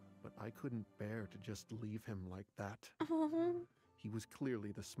 But I couldn't bear to just leave him like that. Oh, He was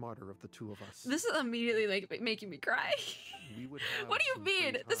clearly the smarter of the two of us. this is immediately like making me cry. We would have What do you some free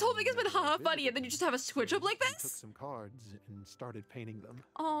mean? This whole time thing has been whenever I haha funny, visited and then you him, just have a switch up like so we took this? some cards and started painting them.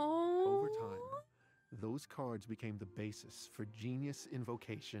 Oh. Over time, those cards became the basis for Genius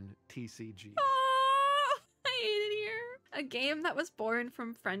Invocation TCG. Oh, I hate it here. A game that was born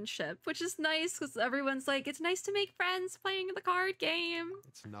from friendship, which is nice because everyone's like, it's nice to make friends playing the card game.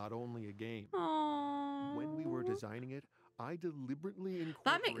 It's not only a game. Oh. When we were designing it, I deliberately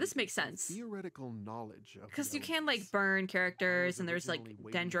incorporated this makes some sense. theoretical knowledge of Because the you can like elements. burn characters was and there's like originally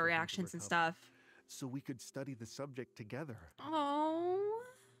waiting dendro for him to reactions and recover. stuff. So we could study the subject together. Oh.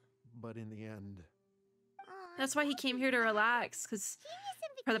 But in the end, That's why he came here to relax, because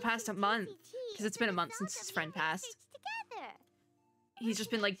for the past month, because it's been a month since his friend passed, he's just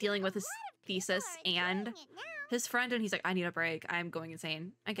been like dealing with his thesis and his friend, and he's like, I need a break. I'm going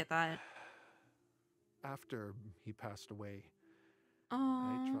insane. I get that. after he passed away, I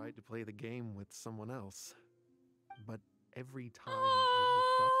Oh. tried to play the game with someone else. But every time Oh. I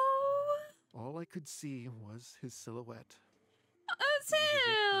looked up, all I could see was his silhouette. It's It was as if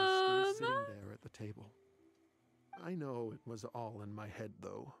he was still him. sitting there at the table. I know it was all in my head,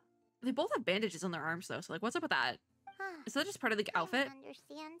 though. They both have bandages on their arms, though, so like, what's up with that? Is that just part of the outfit?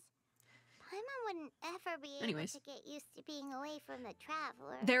 Understands. Paimon wouldn't ever be Anyways. able to get used to being away from the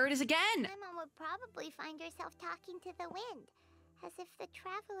traveler. There it is again! Paimon would probably find herself talking to the wind, as if the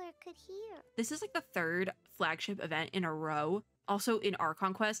traveler could hear. This is like the third flagship event in a row. Also in our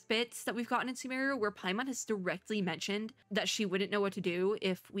conquest bits that we've gotten in Sumeru, where Paimon has directly mentioned that she wouldn't know what to do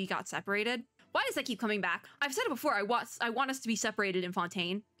if we got separated. Why does that keep coming back? I've said it before, I want us to be separated in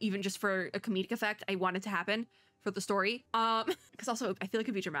Fontaine, even just for a comedic effect. I want it to happen for the story. Because also I feel like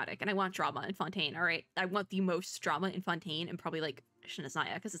it'd be dramatic, and I want drama in Fontaine, all right? I want the most drama in Fontaine, and probably like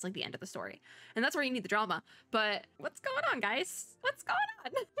Shinazaya, because it's like the end of the story. And that's where you need the drama. But what's going on, guys? What's going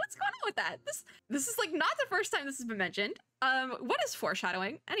on? What's going on with that? This is like not the first time this has been mentioned. What is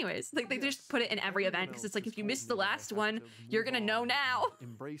foreshadowing? Anyways, like they just put it in every event, because it's like if you missed the last one, you're gonna know now.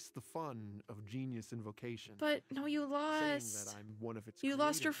 Embrace the fun of Genius Invocation. But no, you saying lost. that I'm one of its You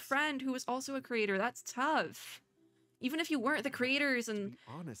lost your creators. friend who was also a creator. That's tough. Even if you weren't the creators To and be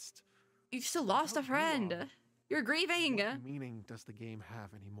honest, you still lost a without friend. Gulag, You're grieving. what meaning does the game have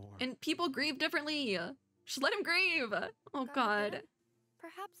anymore? And people grieve differently. Just let him grieve. Oh god. Garvipidam,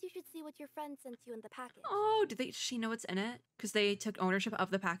 perhaps you should see what your friend sent you in the package. Oh, does she know what's in it? Because they took ownership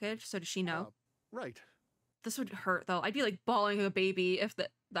of the package, so does she know? Right. This would hurt though. I'd be like bawling like a baby if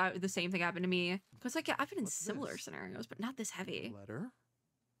the same thing happened to me. Because like I've been in What's similar this? scenarios, but not this heavy. Letter?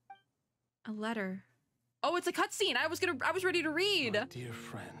 A letter. Oh, it's a cutscene. I was ready to read. My dear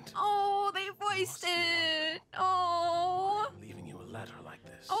friend, Oh, they voiced must be wondering it. Oh. I'm leaving you a letter like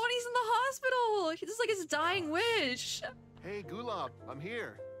this. Oh, and he's in the hospital. This is like his dying wish. Hey, Gulab, I'm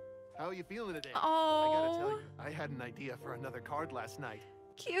here. How are you feeling today? Oh. I gotta tell you, I had an idea for another card last night.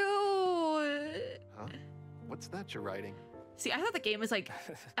 Cute. Huh? What's that you're writing? See, I thought the game was like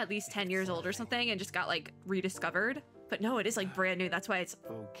at least 10 years old or something and just got like rediscovered. But no, it is like brand new. That's why it's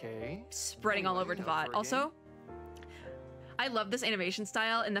Okay. spreading all over Anyway, Devat. up for a Also, I love this animation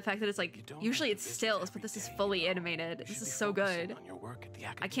style and the fact that it's like, You don't usually have to it's visit stills, every but this is day, fully you know. animated. You This should is be so focusing good. on your work at the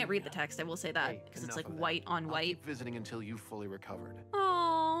I can't read the academia. text, I will say that, Hey, because it's enough like of that. white on I'll white. keep visiting until you've fully recovered.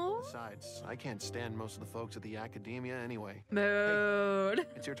 Oh, Besides, I can't stand most of the folks at the academia anyway. mood.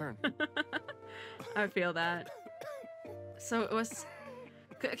 It's your turn. I feel that. So it was.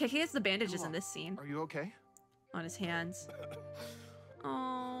 Okay, he has the bandages in this scene Are you okay? on his hands.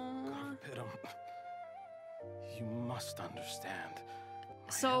 Oh. Garvipidam, you must understand. My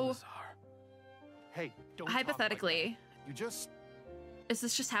So, Elazar. Hey, don't talk like hypothetically, that. You just... is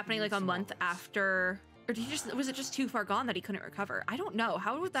this just happening need like a some month olives. after, or did he just was it just too far gone that he couldn't recover? I don't know.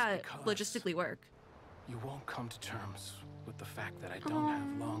 How would that because- logistically work? You won't come to terms with the fact that I don't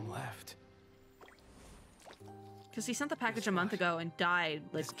have long left. Because he sent the package a month ago and died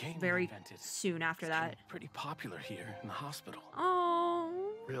like very soon after that. Pretty popular here in the hospital.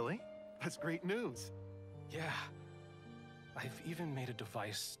 Oh. Really? That's great news. Yeah. I've even made a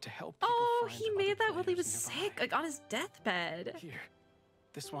device to help people find he made that while he was sick, like on his deathbed. Here,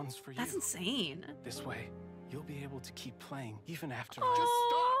 this one's for you. That's insane. This way, you'll be able to keep playing even after. Just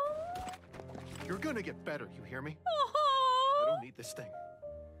stop! You're gonna get better, you hear me? I don't need this thing.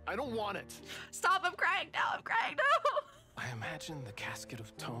 I don't want it. Stop, I'm crying now, I'm crying now. I imagine the casket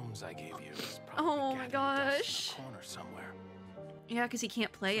of tomes I gave you is probably my gosh. in a corner somewhere. Yeah, because he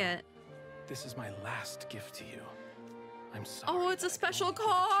can't play it. This is my last gift to you. I'm sorry. Oh, it's a special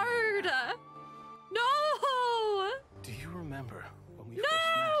card. No. Do you remember when we first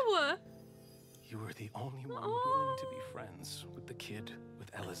met? You were the only one willing to be friends with the kid with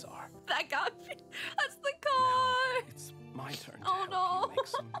Elazar. That got me. That's the card. Now it's my turn to help you make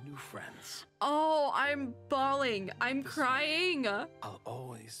some new friends. Oh, I'm bawling. I'm crying. I'll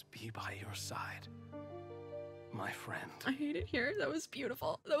always be by your side, my friend. I hate it here. That was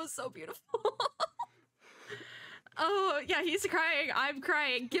beautiful. That was so beautiful. Oh, yeah, he's crying. I'm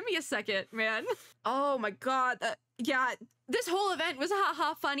crying. Give me a second, man. Oh my god. Yeah, this whole event was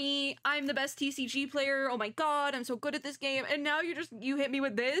haha funny. I'm the best TCG player. Oh my god, I'm so good at this game. And now you hit me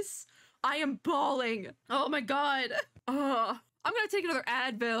with this? I am bawling. Oh my god. Oh, I'm gonna take another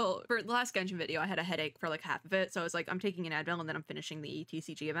Advil. For the last Genshin video, I had a headache for like half of it. So I was like, I'm taking an Advil and then I'm finishing the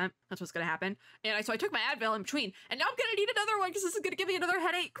TCG event. That's what's gonna happen. And so I took my Advil in between. And now I'm gonna need another one because this is gonna give me another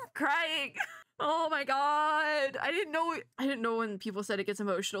headache. I'm crying. Oh my god. I didn't know when people said it gets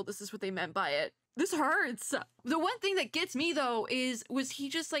emotional, this is what they meant by it. This hurts. The one thing that gets me though was he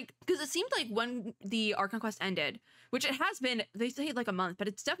just like, because it seemed like when the Archon Quest ended, which it has been, they say like a month, but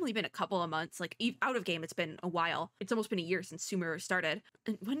it's definitely been a couple of months. Like out of game, it's been a while. It's almost been a year since Sumeru started.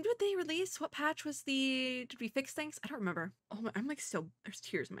 And when did they release? What patch was did we fix things? I don't remember. Oh my, I'm like still, there's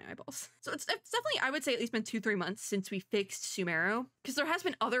tears in my eyeballs. So it's definitely, I would say at least been 2-3 months since we fixed Sumeru. Because there has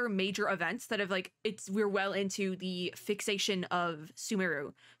been other major events that have like, we're well into the fixation of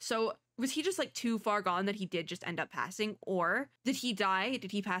Sumeru. So was he just like too far gone that he did just end up passing, or did he die?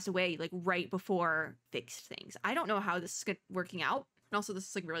 Did he pass away like right before fixed things? I don't know how this is working out. And also this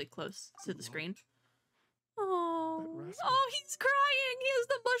is like really close to the screen. Oh, he's crying. He has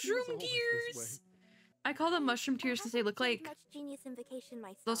the mushroom tears. I call them mushroom tears because they look like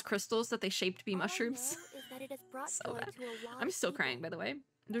those crystals that they shaped to be mushrooms. So bad. I'm still crying, by the way.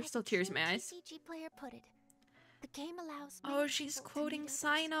 There's still tears in my eyes. The game allows she's quoting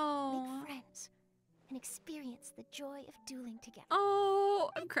Sino. Make friends and experience the joy of dueling together.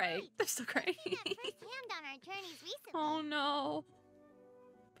 Oh, I'm crying. I'm still crying. on our journeys recently. Oh no.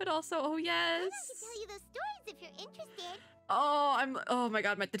 But also, oh yes. I can tell you those stories if you're interested. Oh my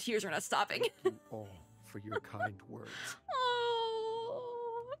god, the tears are not stopping. Thank you all for your kind words.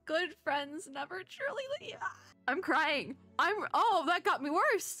 Oh, good friends never truly leave. I'm crying. Oh, that got me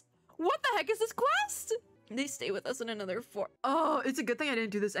worse. What the heck is this quest? They stay with us in another 4. Oh, it's a good thing I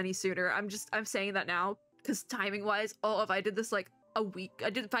didn't do this any sooner. I'm saying that now because timing wise, if I did this like a week,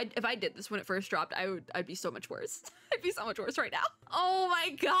 if I did this when it first dropped, I'd be so much worse. I'd be so much worse right now. Oh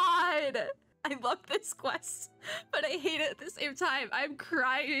my god. I love this quest, but I hate it at the same time. I'm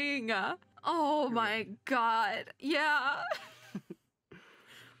crying. Oh my god. Yeah.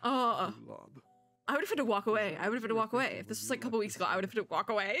 Oh. I would have had to walk away. If this was like a couple weeks ago, I would have had to walk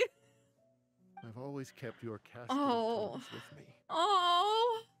away. I've always kept your casket with me.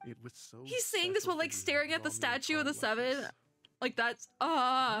 Oh. It was so. He's saying this while like staring at the statue of the 7. Like that's What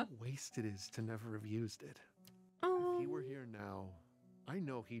a waste it is to never have used it. Oh. If he were here now, I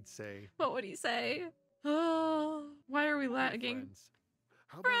know he'd say. What would he say? Oh, why are we lagging?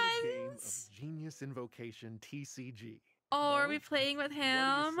 How about a game of Genius Invocation TCG? Oh, are we playing with him?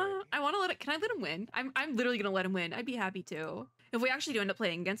 I want to can I let him win? I'm literally gonna let him win. I'd be happy to. If we actually do end up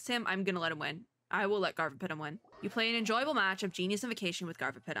playing against him, I'm gonna let him win. I will let Garvipidam win. You play an enjoyable match of Genius Invocation with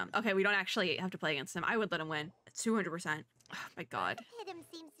Garvipidam. Okay, we don't actually have to play against him. I would let him win. 200%. Oh my god.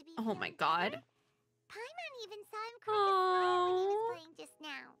 Seems to be oh my god. Paimon even saw him crack a smile when he was playing just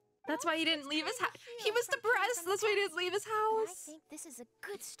now. That's why he didn't leave his house. He was depressed. That's why he didn't leave his house. I think this is a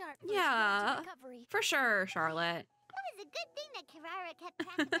good start for recovery. For sure, Charlotte. It was a good thing that Kirara kept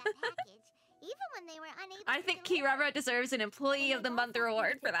track of that package, even when they were unable I think Kirara deserves an Employee of the Month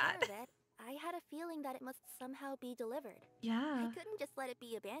award for that. I had a feeling that it must somehow be delivered. Yeah. I couldn't just let it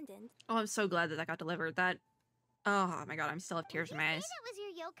be abandoned. Oh, I'm so glad that got delivered. Oh my god, I'm still have tears in my eyes. That was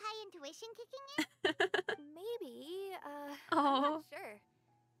your yokai intuition kicking in? Maybe, I'm not sure.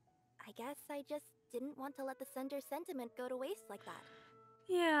 I guess I just didn't want to let the sender's sentiment go to waste like that.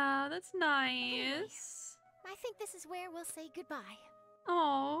 Yeah, that's nice. I think this is where we'll say goodbye.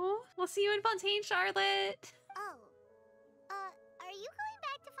 Oh, we'll see you in Fontaine, Charlotte. Oh. Are you going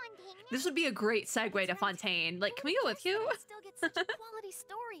back to Fontaine? This would be a great segue to Fontaine. Like, can we go with you? I still get such a quality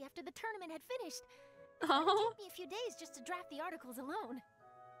story after the tournament had finished. It Oh, took me a few days just to draft the articles alone.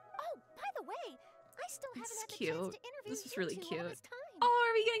 Oh, by the way, I still haven't had the chance to interview This is really you two cute. all this time. Oh,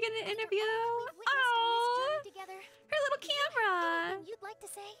 are we gonna get an interview? Oh, Together, her little camera. anything you'd like to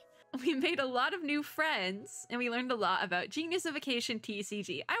say? We made a lot of new friends, and we learned a lot about Geniusification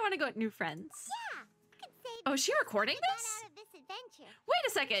TCG. I want to go at new friends. Yeah. Oh, is she recording this? Out of this adventure. Wait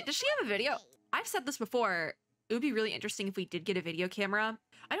a second. Does she have a video? I've said this before. It would be really interesting if we did get a video camera.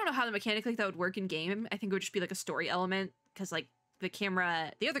 I don't know how the mechanically that would work in game. I think it would just be like a story element, because like the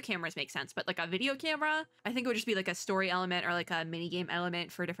other cameras make sense, but like a video camera, I think it would just be like a story element or like a mini game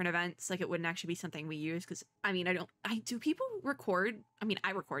element for different events. Like it wouldn't actually be something we use, because I mean, do people record? I mean,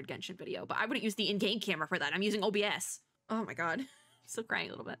 I record Genshin video, but I wouldn't use the in-game camera for that. I'm using OBS. Oh my god. I'm still crying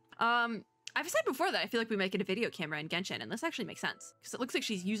a little bit. I've said before that I feel like we might get a video camera in Genshin, and this actually makes sense, because it looks like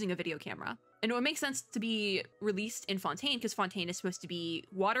she's using a video camera. And it would make sense to be released in Fontaine, because Fontaine is supposed to be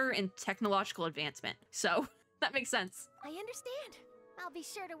water and technological advancement. So that makes sense. I understand. I'll be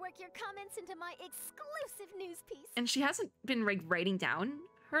sure to work your comments into my exclusive news piece. And she hasn't been like writing down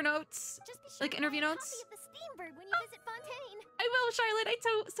her notes, Just be sure like to interview buy a notes. copy of the Steambird when you visit Fontaine. I will, Charlotte. I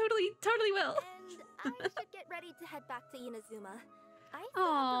totally will. And I should get ready to head back to Inazuma. I still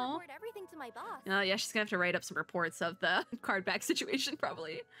have Aw. to report everything to my boss. Oh yeah, she's gonna have to write up some reports of the card back situation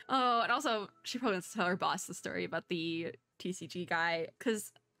probably. Oh, and also she probably wants to tell her boss the story about the TCG guy,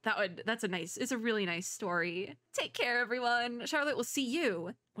 because it's a really nice story. Take care, everyone. Charlotte will see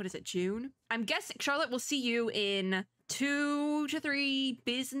you. What is it, June? I'm guessing Charlotte will see you in 2 to 3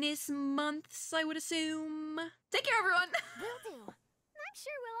 business months, I would assume. Take care, everyone. Will do. I'm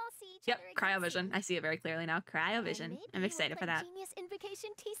sure we'll all see each other Yep, again Cryovision. soon. I see it very clearly now. Cryovision. Maybe I'm excited for we'll that. play Genius Invocation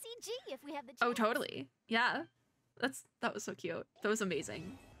TCG if we have the chance. Oh, totally. Yeah. That was so cute. That was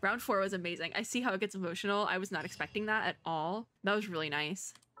amazing. Round 4 was amazing. I see how it gets emotional. I was not expecting that at all. That was really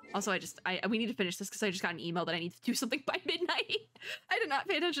nice. Also, we need to finish this because I just got an email that I need to do something by midnight. I did not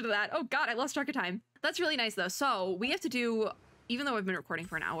pay attention to that. Oh god, I lost track of time. That's really nice though. So we have to do, even though I've been recording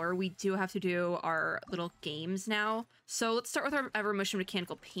for an hour, we do have to do our little games now. So let's start with our ever motion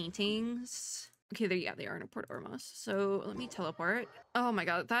mechanical paintings. Okay, they are in a Port Ormos. So let me teleport. Oh my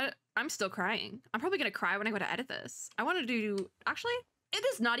god, I'm still crying. I'm probably gonna cry when I go to edit this. I want to do, actually, it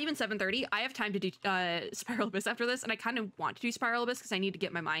is not even 7:30. I have time to do Spiral Abyss after this, and I kind of want to do Spiral Abyss because I need to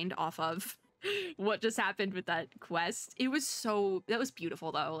get my mind off of what just happened with that quest. That was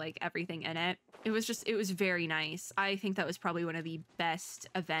beautiful though, like everything in it. It was very nice. I think that was probably one of the best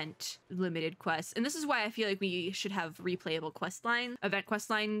event limited quests. And this is why I feel like we should have replayable event quest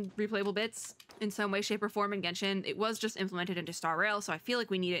line replayable bits in some way, shape, or form in Genshin. It was just implemented into Star Rail, so I feel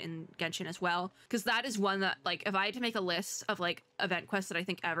like we need it in Genshin as well. Because that is one that, like, if I had to make a list of like event quests that I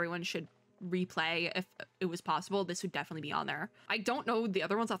think everyone should replay if it was possible, this would definitely be on there. I don't know the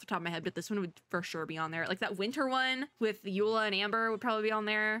other ones off the top of my head, but this one would for sure be on there. Like that winter one with Eula and Amber would probably be on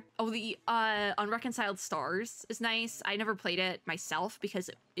there. Oh, the Unreconciled Stars is nice. I never played it myself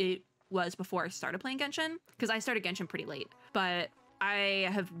because it was before I started playing Genshin, because I started Genshin pretty late, but I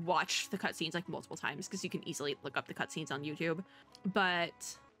have watched the cutscenes like multiple times because you can easily look up the cutscenes on YouTube,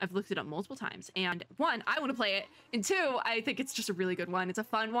 but I've looked it up multiple times, and 1, I want to play it, and 2, I think it's just a really good one. It's a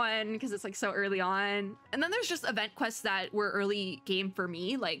fun one because it's like so early on. And then there's just event quests that were early game for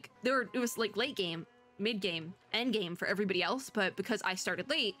me. Like it was like late game, mid game, end game for everybody else, but because I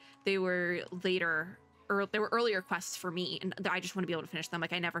started late, they were later, or they were earlier quests for me, and I just want to be able to finish them.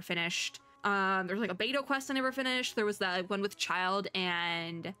 Like I never finished. There was like a Beto quest I never finished. There was that one with Child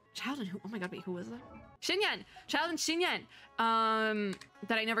and who? Oh my god, wait, who was that? Xinyan! Child and Xinyan!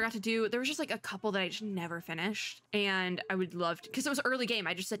 That I never got to do. There was just like a couple that I just never finished. And I would love to, because it was early game.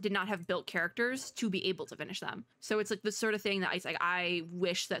 I just did not have built characters to be able to finish them. So it's like the sort of thing that I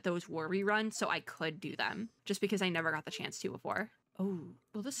wish that those were rerun so I could do them. Just because I never got the chance to before. Oh,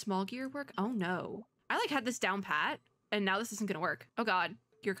 will the small gear work? Oh no. I like had this down pat, and now this isn't gonna work. Oh god.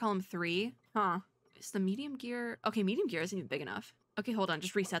 Gear column 3? Huh. Is the medium gear? Okay, medium gear isn't even big enough. Okay, hold on,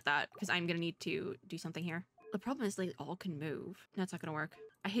 just reset that, because I'm gonna need to do something here. The problem is they all can move. That's not gonna work.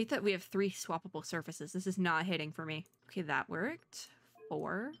 I hate that we have 3 swappable surfaces. This is not hitting for me. Okay, that worked.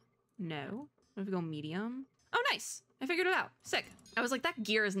 4. No. What if we go medium? Oh, nice. I figured it out. Sick. I was like, that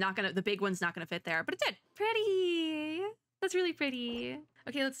gear is not gonna, the big one's not gonna fit there, but it did. Pretty. That's really pretty.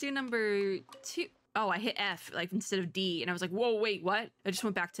 Okay, let's do number 2. Oh, I hit F like instead of D, and I was like, whoa, wait, what? I just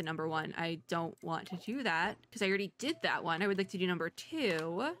went back to number 1. I don't want to do that because I already did that one. I would like to do number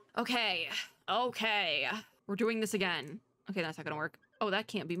 2. Okay. We're doing this again. Okay, that's not gonna work. Oh, that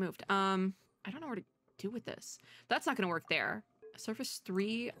can't be moved. I don't know what to do with this. That's not gonna work there. Surface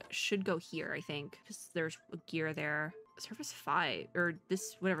 3 should go here, I think, because there's a gear there. Surface 5, or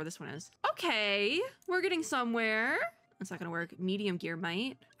this, whatever this one is. Okay, we're getting somewhere. That's not gonna work. Medium gear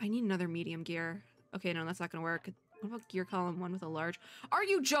might. I need another medium gear. Okay, no, that's not gonna work. What about gear column 1 with a large? Are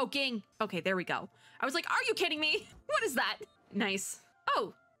you joking? Okay, there we go. I was like, are you kidding me? What is that? Nice.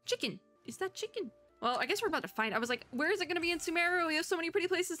 Oh, chicken. Is that chicken? Well, I guess we're about to find. I was like, where is it gonna be in Sumeru? We have so many pretty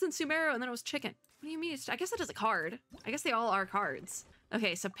places in Sumeru, and then it was chicken. What do you mean? I guess that is a card. I guess they all are cards.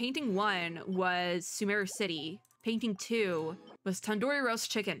 Okay, so painting 1 was Sumeru City. Painting 2 was Tandoori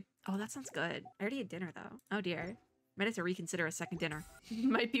roast chicken. Oh, that sounds good. I already had dinner though. Oh dear. Might have to reconsider a second dinner.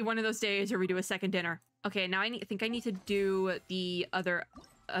 Might be one of those days where we do a second dinner. Okay, now I think I need to do the other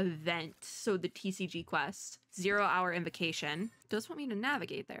event. So the TCG quest. 0 hour invocation. It does want me to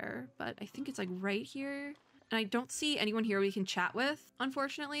navigate there, but I think it's like right here. And I don't see anyone here we can chat with,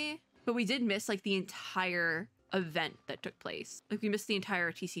 unfortunately. But we did miss like the entire event that took place. Like we missed the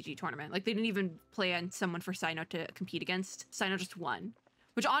entire TCG tournament. Like they didn't even plan someone for Sino to compete against. Sino just won.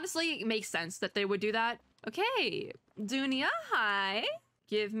 Which honestly makes sense that they would do that. Okay, Dunia, hi.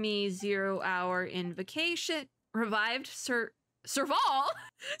 Give me 0 hour invocation. Revived Serval?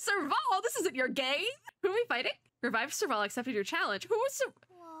 Serval, this isn't your game. Who are we fighting? Revived Serval accepted your challenge. Who was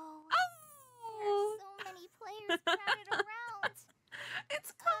Whoa. Oh! There's so many players crowded around.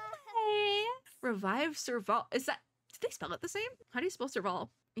 It's okay. Revive Serval. Is that, did they spell it the same? How do you spell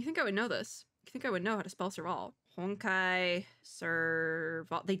Serval? You think I would know this? You think I would know how to spell Serval? Honkai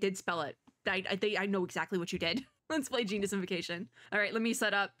Serval. They did spell it. I know exactly what you did. Let's play Genius Invocation. All right, let me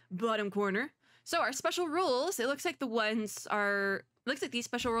set up bottom corner. So our special rules, it looks like these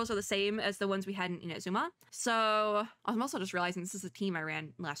special rules are the same as the ones we had in Inazuma. So I'm also just realizing this is the team I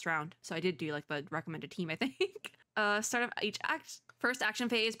ran last round. So I did do like the recommended team, I think. Start of each first action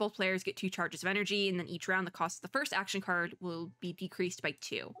phase, both players get 2 charges of energy, and then each round the cost of the first action card will be decreased by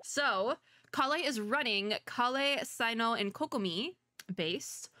 2. So Kale is running Kale, Sino, and Kokomi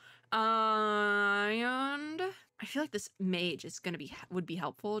based. And I feel like this mage is gonna would be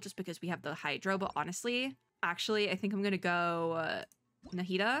helpful just because we have the Hydro, but honestly, actually, I think I'm gonna go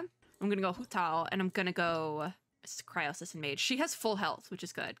Nahida. I'm gonna go Hutao, and I'm gonna go Cryosis and Mage. She has full health, which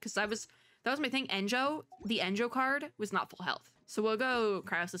is good because that was my thing. Enjo, the Enjo card was not full health, so we'll go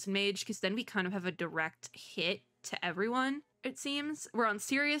Cryosis and Mage because then we kind of have a direct hit to everyone. It seems we're on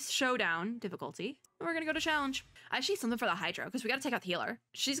Serious Showdown difficulty. And we're gonna go to challenge. I actually something for the Hydro because we gotta take out the healer.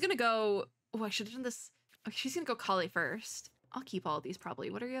 She's gonna go. Oh, I should have done this. Okay, she's gonna go Kale first. I'll keep all of these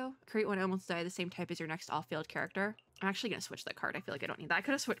probably. What are you? Create one almost die the same type as your next off-field character. I'm actually gonna switch that card. I feel like I don't need that. I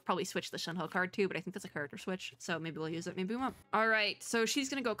could have probably switched the Shunho card too, but I think that's a character switch. So maybe we'll use it, maybe we won't. All right, so she's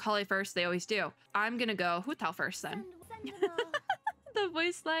gonna go Kale first. They always do. I'm gonna go Hutao first then. The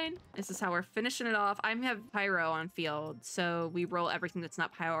voice line. This is how we're finishing it off. I have Pyro on field, so we roll everything that's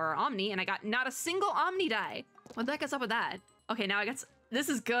not Pyro or Omni, and I got not a single Omni die. What the heck is up with that? Okay, now I guess this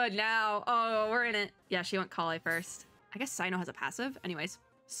is good now. Oh, we're in it. Yeah, she went Kale first. I guess Sino has a passive. Anyways,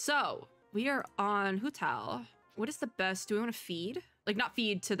 so we are on Hutao. What is the best? Do we want to feed? Like not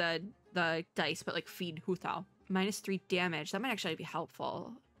feed to the dice, but like feed Hutao. -3 damage. That might actually be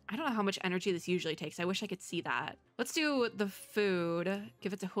helpful. I don't know how much energy this usually takes. I wish I could see that. Let's do the food.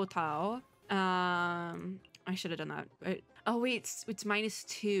 Give it to Hutao. I should have done that. Right? Oh wait, it's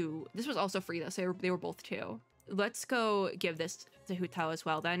 -2. This was also free though, so they were both 2. Let's go give this to Hutao as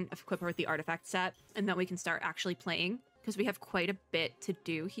well then. Equip her with the artifact set, and then we can start actually playing because we have quite a bit to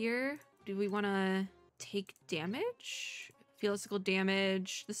do here. Do we want to take damage? Physical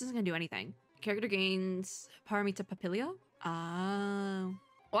damage. This isn't gonna do anything. Character gains Paramita Papilio. Oh.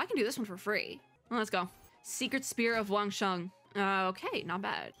 Well, I can do this one for free. Well, let's go. Secret Spear of Wangsheng. Okay, not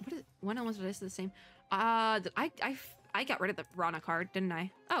bad. What is? When almost did I say the same? I got rid of the Rana card, didn't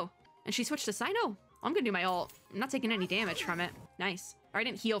I? Oh, and she switched to Sino. I'm gonna do my ult. I'm not taking any damage from it. Nice. Or I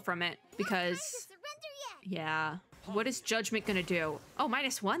didn't heal from it because. Yeah. What is Judgment gonna do? Oh,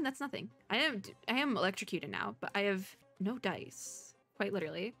 -1. That's nothing. I am electrocuted now, but I have no dice. Quite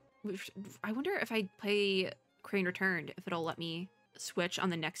literally. I wonder if I play Crane Returned, if it'll let me switch on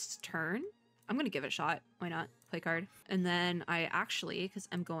the next turn. I'm gonna give it a shot. Why not? Play card. And then I actually, because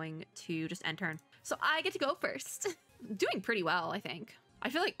I'm going to just end turn. So I get to go first. Doing pretty well, I think. I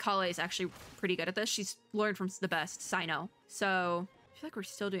feel like Kale is actually pretty good at this. She's learned from the best, Sino. So I feel like we're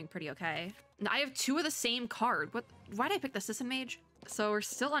still doing pretty okay. Now, I have 2 of the same card. Why did I pick the Assistant Mage? So we're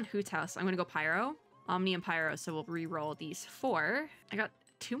still on Hutao. I'm gonna go Pyro. Omni and Pyro, so we'll re-roll these 4. I got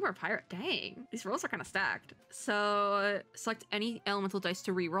 2 more Pyro. Dang, these rolls are kind of stacked. So select any elemental dice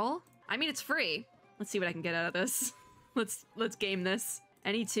to re-roll. I mean, it's free. Let's see what I can get out of this. Let's game this.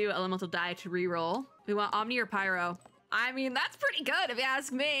 Any 2 elemental die to reroll. We want Omni or Pyro. I mean, that's pretty good if you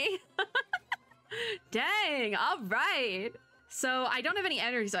ask me. Dang, all right. So I don't have any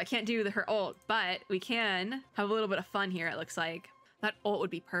energy, so I can't do her ult, but we can have a little bit of fun here, it looks like. That ult would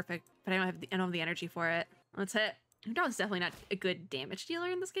be perfect, but I don't have the energy for it. Let's hit. Udon's definitely not a good damage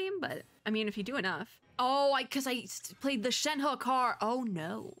dealer in this game, but I mean, if you do enough. Oh, because I played the Shenhe card. Oh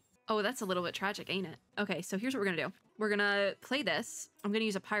no. Oh, that's a little bit tragic, ain't it? Okay, so here's what we're gonna do. We're gonna play this. I'm gonna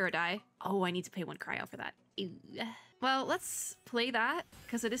use a Pyro die. Oh, I need to pay 1 cryo for that. Ew. Well, let's play that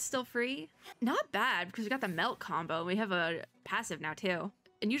because it is still free. Not bad because we got the melt combo. We have a passive now too.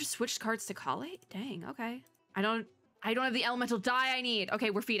 And you just switched cards to Kale? Dang, okay. I don't have the elemental die I need. Okay,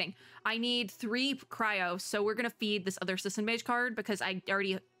 we're feeding. I need 3 cryo, so we're gonna feed this other System Mage card because I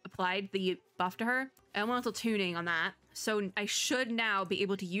already applied the buff to her. Elemental tuning on that. So I should now be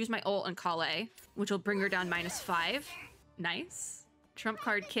able to use my ult on Kale, which will bring her down -5. Nice. Trump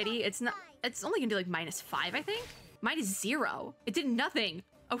card Kitty. It's only gonna do like -5, I think. -0. It did nothing.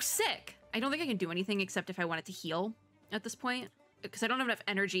 Oh, sick. I don't think I can do anything except if I wanted to heal at this point. Because I don't have enough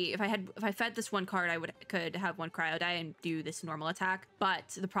energy. If I fed this 1 card, I could have 1 cryo die and do this normal attack. But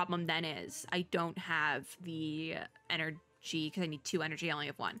the problem then is I don't have the energy because I need 2 energy. I only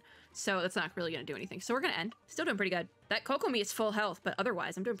have 1. So that's not really gonna do anything. So we're gonna end. Still doing pretty good. That Kokomi is full health, but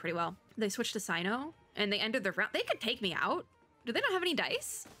otherwise I'm doing pretty well. They switched to Sino and they ended their round. They could take me out. Do they not have any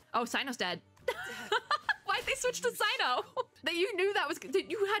dice? Oh, Sino's dead. Why'd they switch to Sino? That you knew that was,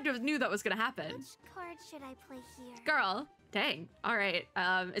 you had to have knew that was gonna happen. Which card should I play here? Girl, dang. All right.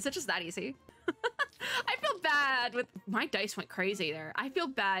 Is it just that easy? I feel bad with, my dice went crazy there. I feel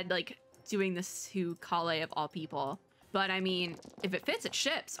bad like doing this to Kale of all people. But I mean, if it fits, it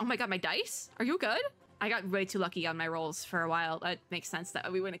ships. Oh my God, my dice? Are you good? I got way too lucky on my rolls for a while. That makes sense that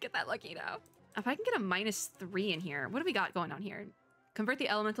we wouldn't get that lucky now. If I can get a -3 in here, what do we got going on here? Convert the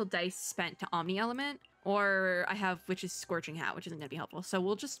elemental dice spent to Omni Element, or I have Witch's Scorching Hat, which isn't gonna be helpful. So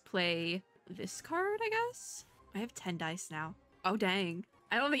we'll just play this card, I guess. I have 10 dice now. Oh, dang.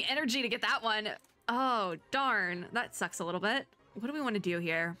 I don't have the energy to get that one. Oh, darn. That sucks a little bit. What do we want to do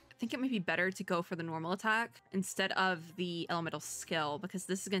here? I think it might be better to go for the normal attack instead of the elemental skill, because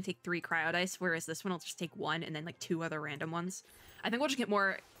this is going to take 3 cryo dice, whereas this one will just take 1 and then like 2 other random ones. I think we'll just get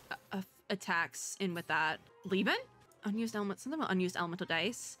more attacks in with that. Lieben? Unused element, something about unused elemental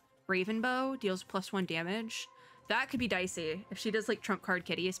dice. Ravenbow deals +1 damage. That could be dicey if she does like Trump card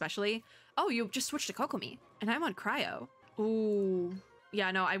Kitty, especially. Oh, you just switched to Kokomi and I'm on cryo. Ooh. Yeah,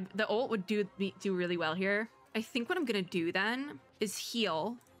 no, the ult would do really well here. I think what I'm gonna do then is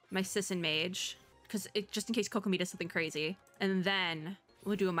heal my Sis and Mage, because just in case Kokomi does something crazy. And then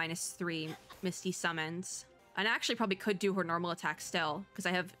we'll do a -3 Misty Summons. And I actually probably could do her normal attack still, because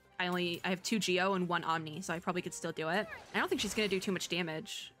I have 2 Geo and 1 Omni, so I probably could still do it. I don't think she's gonna do too much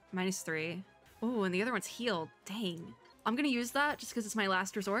damage. -3. Oh, and the other one's healed. Dang. I'm gonna use that just because it's my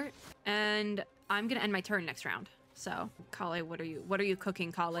last resort. And I'm gonna end my turn next round. So, Kale, what are you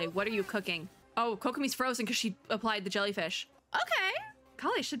cooking, Kale? What are you cooking? Oh, Kokomi's frozen because she applied the jellyfish. Okay.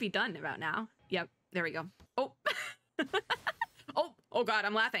 Kale should be done about now. Yep, there we go. Oh. Oh God,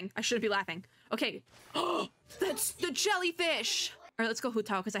 I'm laughing. I shouldn't be laughing. Okay. Oh, that's the jellyfish. All right, let's go Hu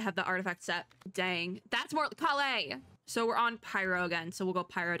Tao because I have the artifact set. Dang, that's more Kale. So we're on Pyro again, so we'll go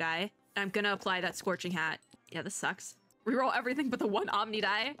Pyro die. I'm gonna apply that Scorching Hat. Yeah, this sucks. Reroll everything but the 1 Omni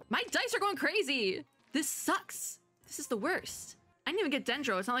die. My dice are going crazy. This sucks. This is the worst. I didn't even get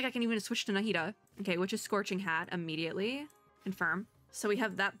Dendro. It's not like I can even switch to Nahida. Okay, which is Scorching Hat immediately. Confirm. So we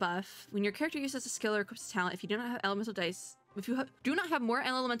have that buff. When your character uses a skill or equips a talent, if you do not have elemental dice, if you do not have more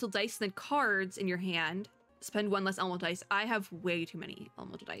elemental dice than cards in your hand, spend 1 less elemental dice. I have way too many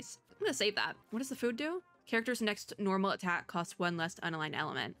elemental dice. I'm gonna save that. What does the food do? Character's next normal attack costs 1 less unaligned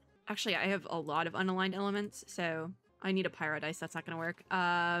element. Actually, I have a lot of unaligned elements, so I need a Pyro dice. That's not gonna work.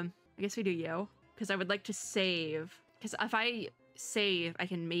 I guess we do you, because I would like to save. Because if I save, I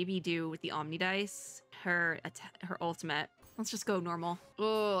can maybe do with the Omni dice her ultimate. Let's just go normal.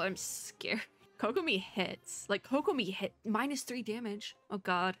 Oh, I'm scared. Kokomi hits. Like, Kokomi hit -3 damage. Oh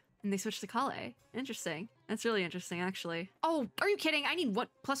God. And they switched to Kale. Interesting. That's really interesting, actually. Oh, are you kidding? I need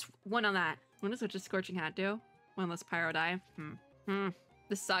 +1 on that. What does Witch's Scorching Hat do? 1 less Pyro die.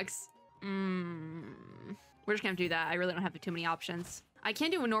 This sucks. We're just gonna do that. I really don't have too many options. I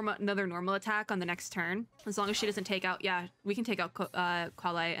can do another normal attack on the next turn. As long as she doesn't take out... Yeah, we can take out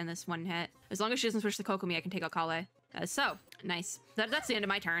Kale in this 1 hit. As long as she doesn't switch to Kokomi, I can take out Kale. So, nice. That's the end of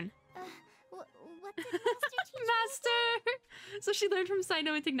my turn. What did Master teach Master! So she learned from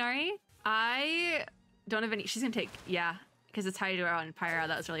Sino and Tignari. I don't have any... She's gonna take... Yeah. because it's Hydro and Pyro.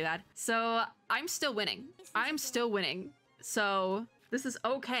 That was really bad. So I'm still winning. I'm still winning. So this is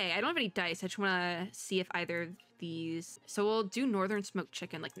okay. I don't have any dice. I just want to see if either of these... So we'll do Northern Smoked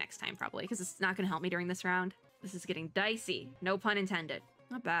Chicken like next time probably, because it's not going to help me during this round. This is getting dicey. No pun intended.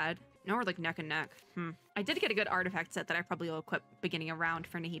 Not bad. Now we're like neck and neck. I did get a good artifact set that I probably will equip beginning a round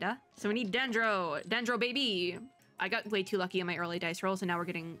for Nahida. So we need Dendro. Dendro, baby. I got way too lucky on my early dice rolls, and now we're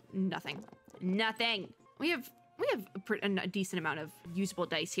getting nothing. Nothing. We have a decent amount of usable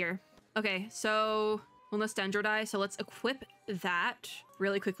dice here. Okay, so unless Dendro die, so let's equip that.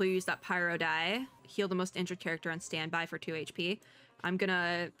 Really quickly use that Pyro die. Heal the most injured character on standby for 2 HP. I'm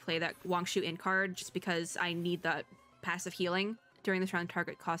gonna play that Wangshu in card just because I need the passive healing. During this round,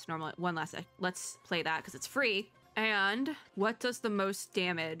 target cost normal at 1 less. Let's play that because it's free. And what does the most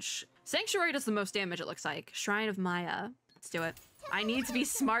damage? Sanctuary does the most damage, it looks like. Shrine of Maya. Let's do it. I need to be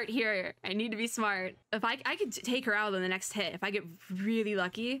smart here. I need to be smart. If I could take her out on the next hit, if I get really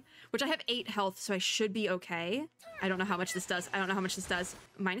lucky, which I have 8 health, so I should be okay. I don't know how much this does. I don't know how much this does.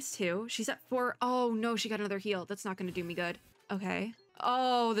 -2. She's at 4. Oh no, she got another heal. That's not gonna do me good. Okay.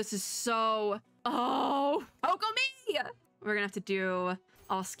 Oh, this is so... Oh, Oko me! We're gonna have to do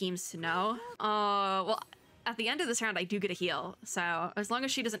all schemes to know. Well, at the end of this round, I do get a heal. So as long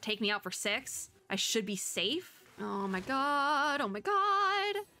as she doesn't take me out for 6, I should be safe. Oh my god. Oh my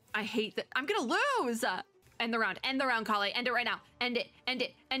god. I hate that. I'm gonna lose. End the round. End the round, Kale. End it right now. End it. End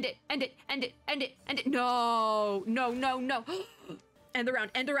it. End it. End it. End it. End it. End it. No. No, no, no. End the round.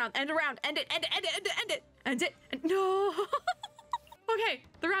 End the round. End the round. End it. End it. End it. End it. End it. End it. End it. No. Okay.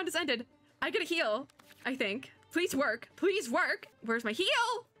 The round is ended. I get a heal, I think. Please work. Please work. Where's my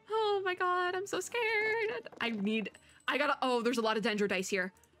heal? Oh my god, I'm so scared. Oh, there's a lot of Dendro dice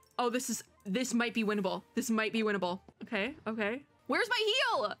here. Oh, this might be winnable. This might be winnable. Okay, okay. Where's my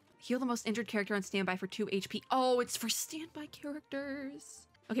heal? Heal the most injured character on standby for 2 HP. Oh, it's for standby characters.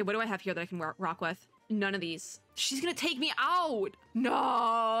 Okay, what do I have here that I can rock with? None of these. She's gonna take me out.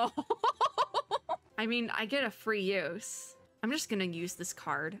 No. I mean, I get a free use. I'm just gonna use this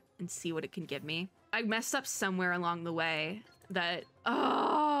card and see what it can give me. I messed up somewhere along the way that,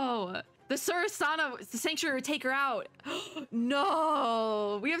 oh, the Surasana, the Sanctuary would take her out.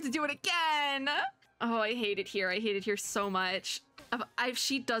 No, we have to do it again. Oh, I hate it here. I hate it here so much. If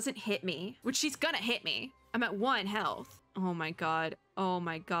she doesn't hit me, which she's gonna hit me, I'm at 1 health. Oh my god. Oh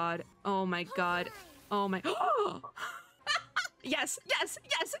my god. Oh my god. Oh my. Yes, yes,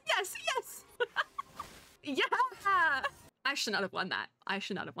 yes, yes, yes. Yeah. I should not have won that. I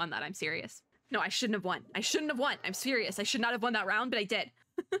should not have won that. I'm serious. No, I shouldn't have won. I shouldn't have won. I'm serious. I should not have won that round, but I did.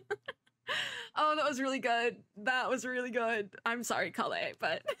 Oh, that was really good. That was really good. I'm sorry, Kale,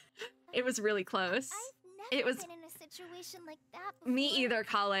 but it was really close. I've never been in a situation like that before. Me either,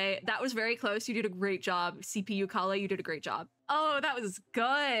 Kale. That was very close. You did a great job. CPU, Kale, you did a great job. Oh, that was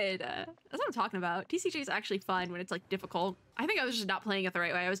good. That's what I'm talking about. TCG is actually fun when it's like difficult. I think I was just not playing it the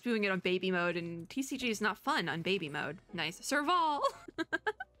right way. I was doing it on baby mode, and TCG is not fun on baby mode. Nice. Serval.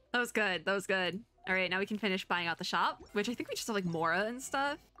 That was good. That was good. All right, now we can finish buying out the shop, which I think we just have like Mora and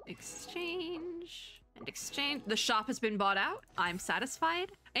stuff. Exchange and exchange. The shop has been bought out. I'm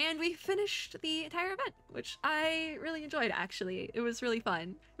satisfied. And we finished the entire event, which I really enjoyed, actually. It was really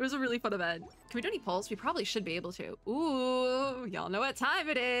fun. It was a really fun event. Can we do any polls? We probably should be able to. Ooh, y'all know what time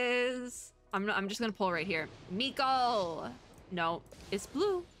it is. I'm just gonna pull right here. Miko. No, it's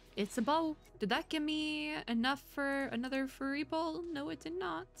blue. It's a bow. Did that give me enough for another free bowl? No, it did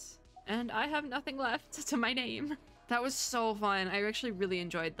not. And I have nothing left to my name. That was so fun. I actually really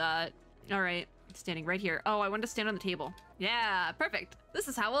enjoyed that. All right, standing right here. Oh, I wanted to stand on the table. Yeah, perfect. This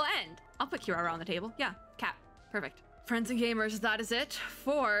is how we'll end. I'll put Kira on the table. Yeah, cap. Perfect. Friends and gamers, that is it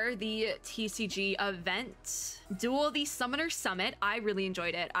for the TCG event. Duel the Summoner Summit. I really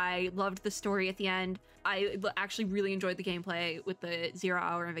enjoyed it. I loved the story at the end. I actually really enjoyed the gameplay with the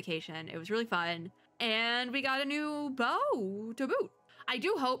 0-hour invocation. It was really fun. And we got a new bow to boot. I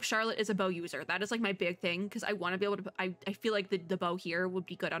do hope Charlotte is a bow user. That is like my big thing, because I want to be able to, I feel like the bow here would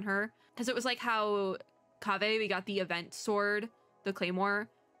be good on her. Because it was like how Kaveh, we got the event sword, the Claymore,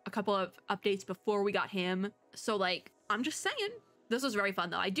 a couple of updates before we got him. So like, I'm just saying, this was very fun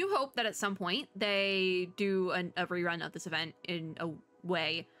though. I do hope that at some point they do a rerun of this event in a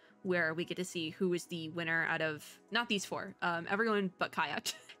way where we get to see who is the winner out of, not these 4, everyone but Kaya.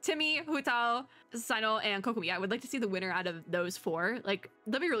 Timmy, Hutao, Sino, and Kokomi. I would like to see the winner out of those 4. Like,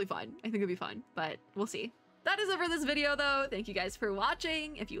 that'd be really fun. I think it'd be fun, but we'll see. That is it for this video though. Thank you guys for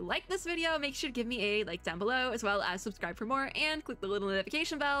watching. If you like this video, make sure to give me a like down below, as well as subscribe for more and click the little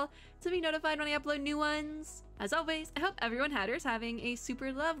notification bell to be notified when I upload new ones. As always, I hope everyone is having a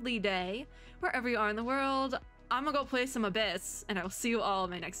super lovely day wherever you are in the world. I'm gonna go play some Abyss, and I will see you all in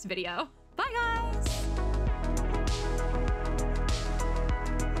my next video. Bye, guys!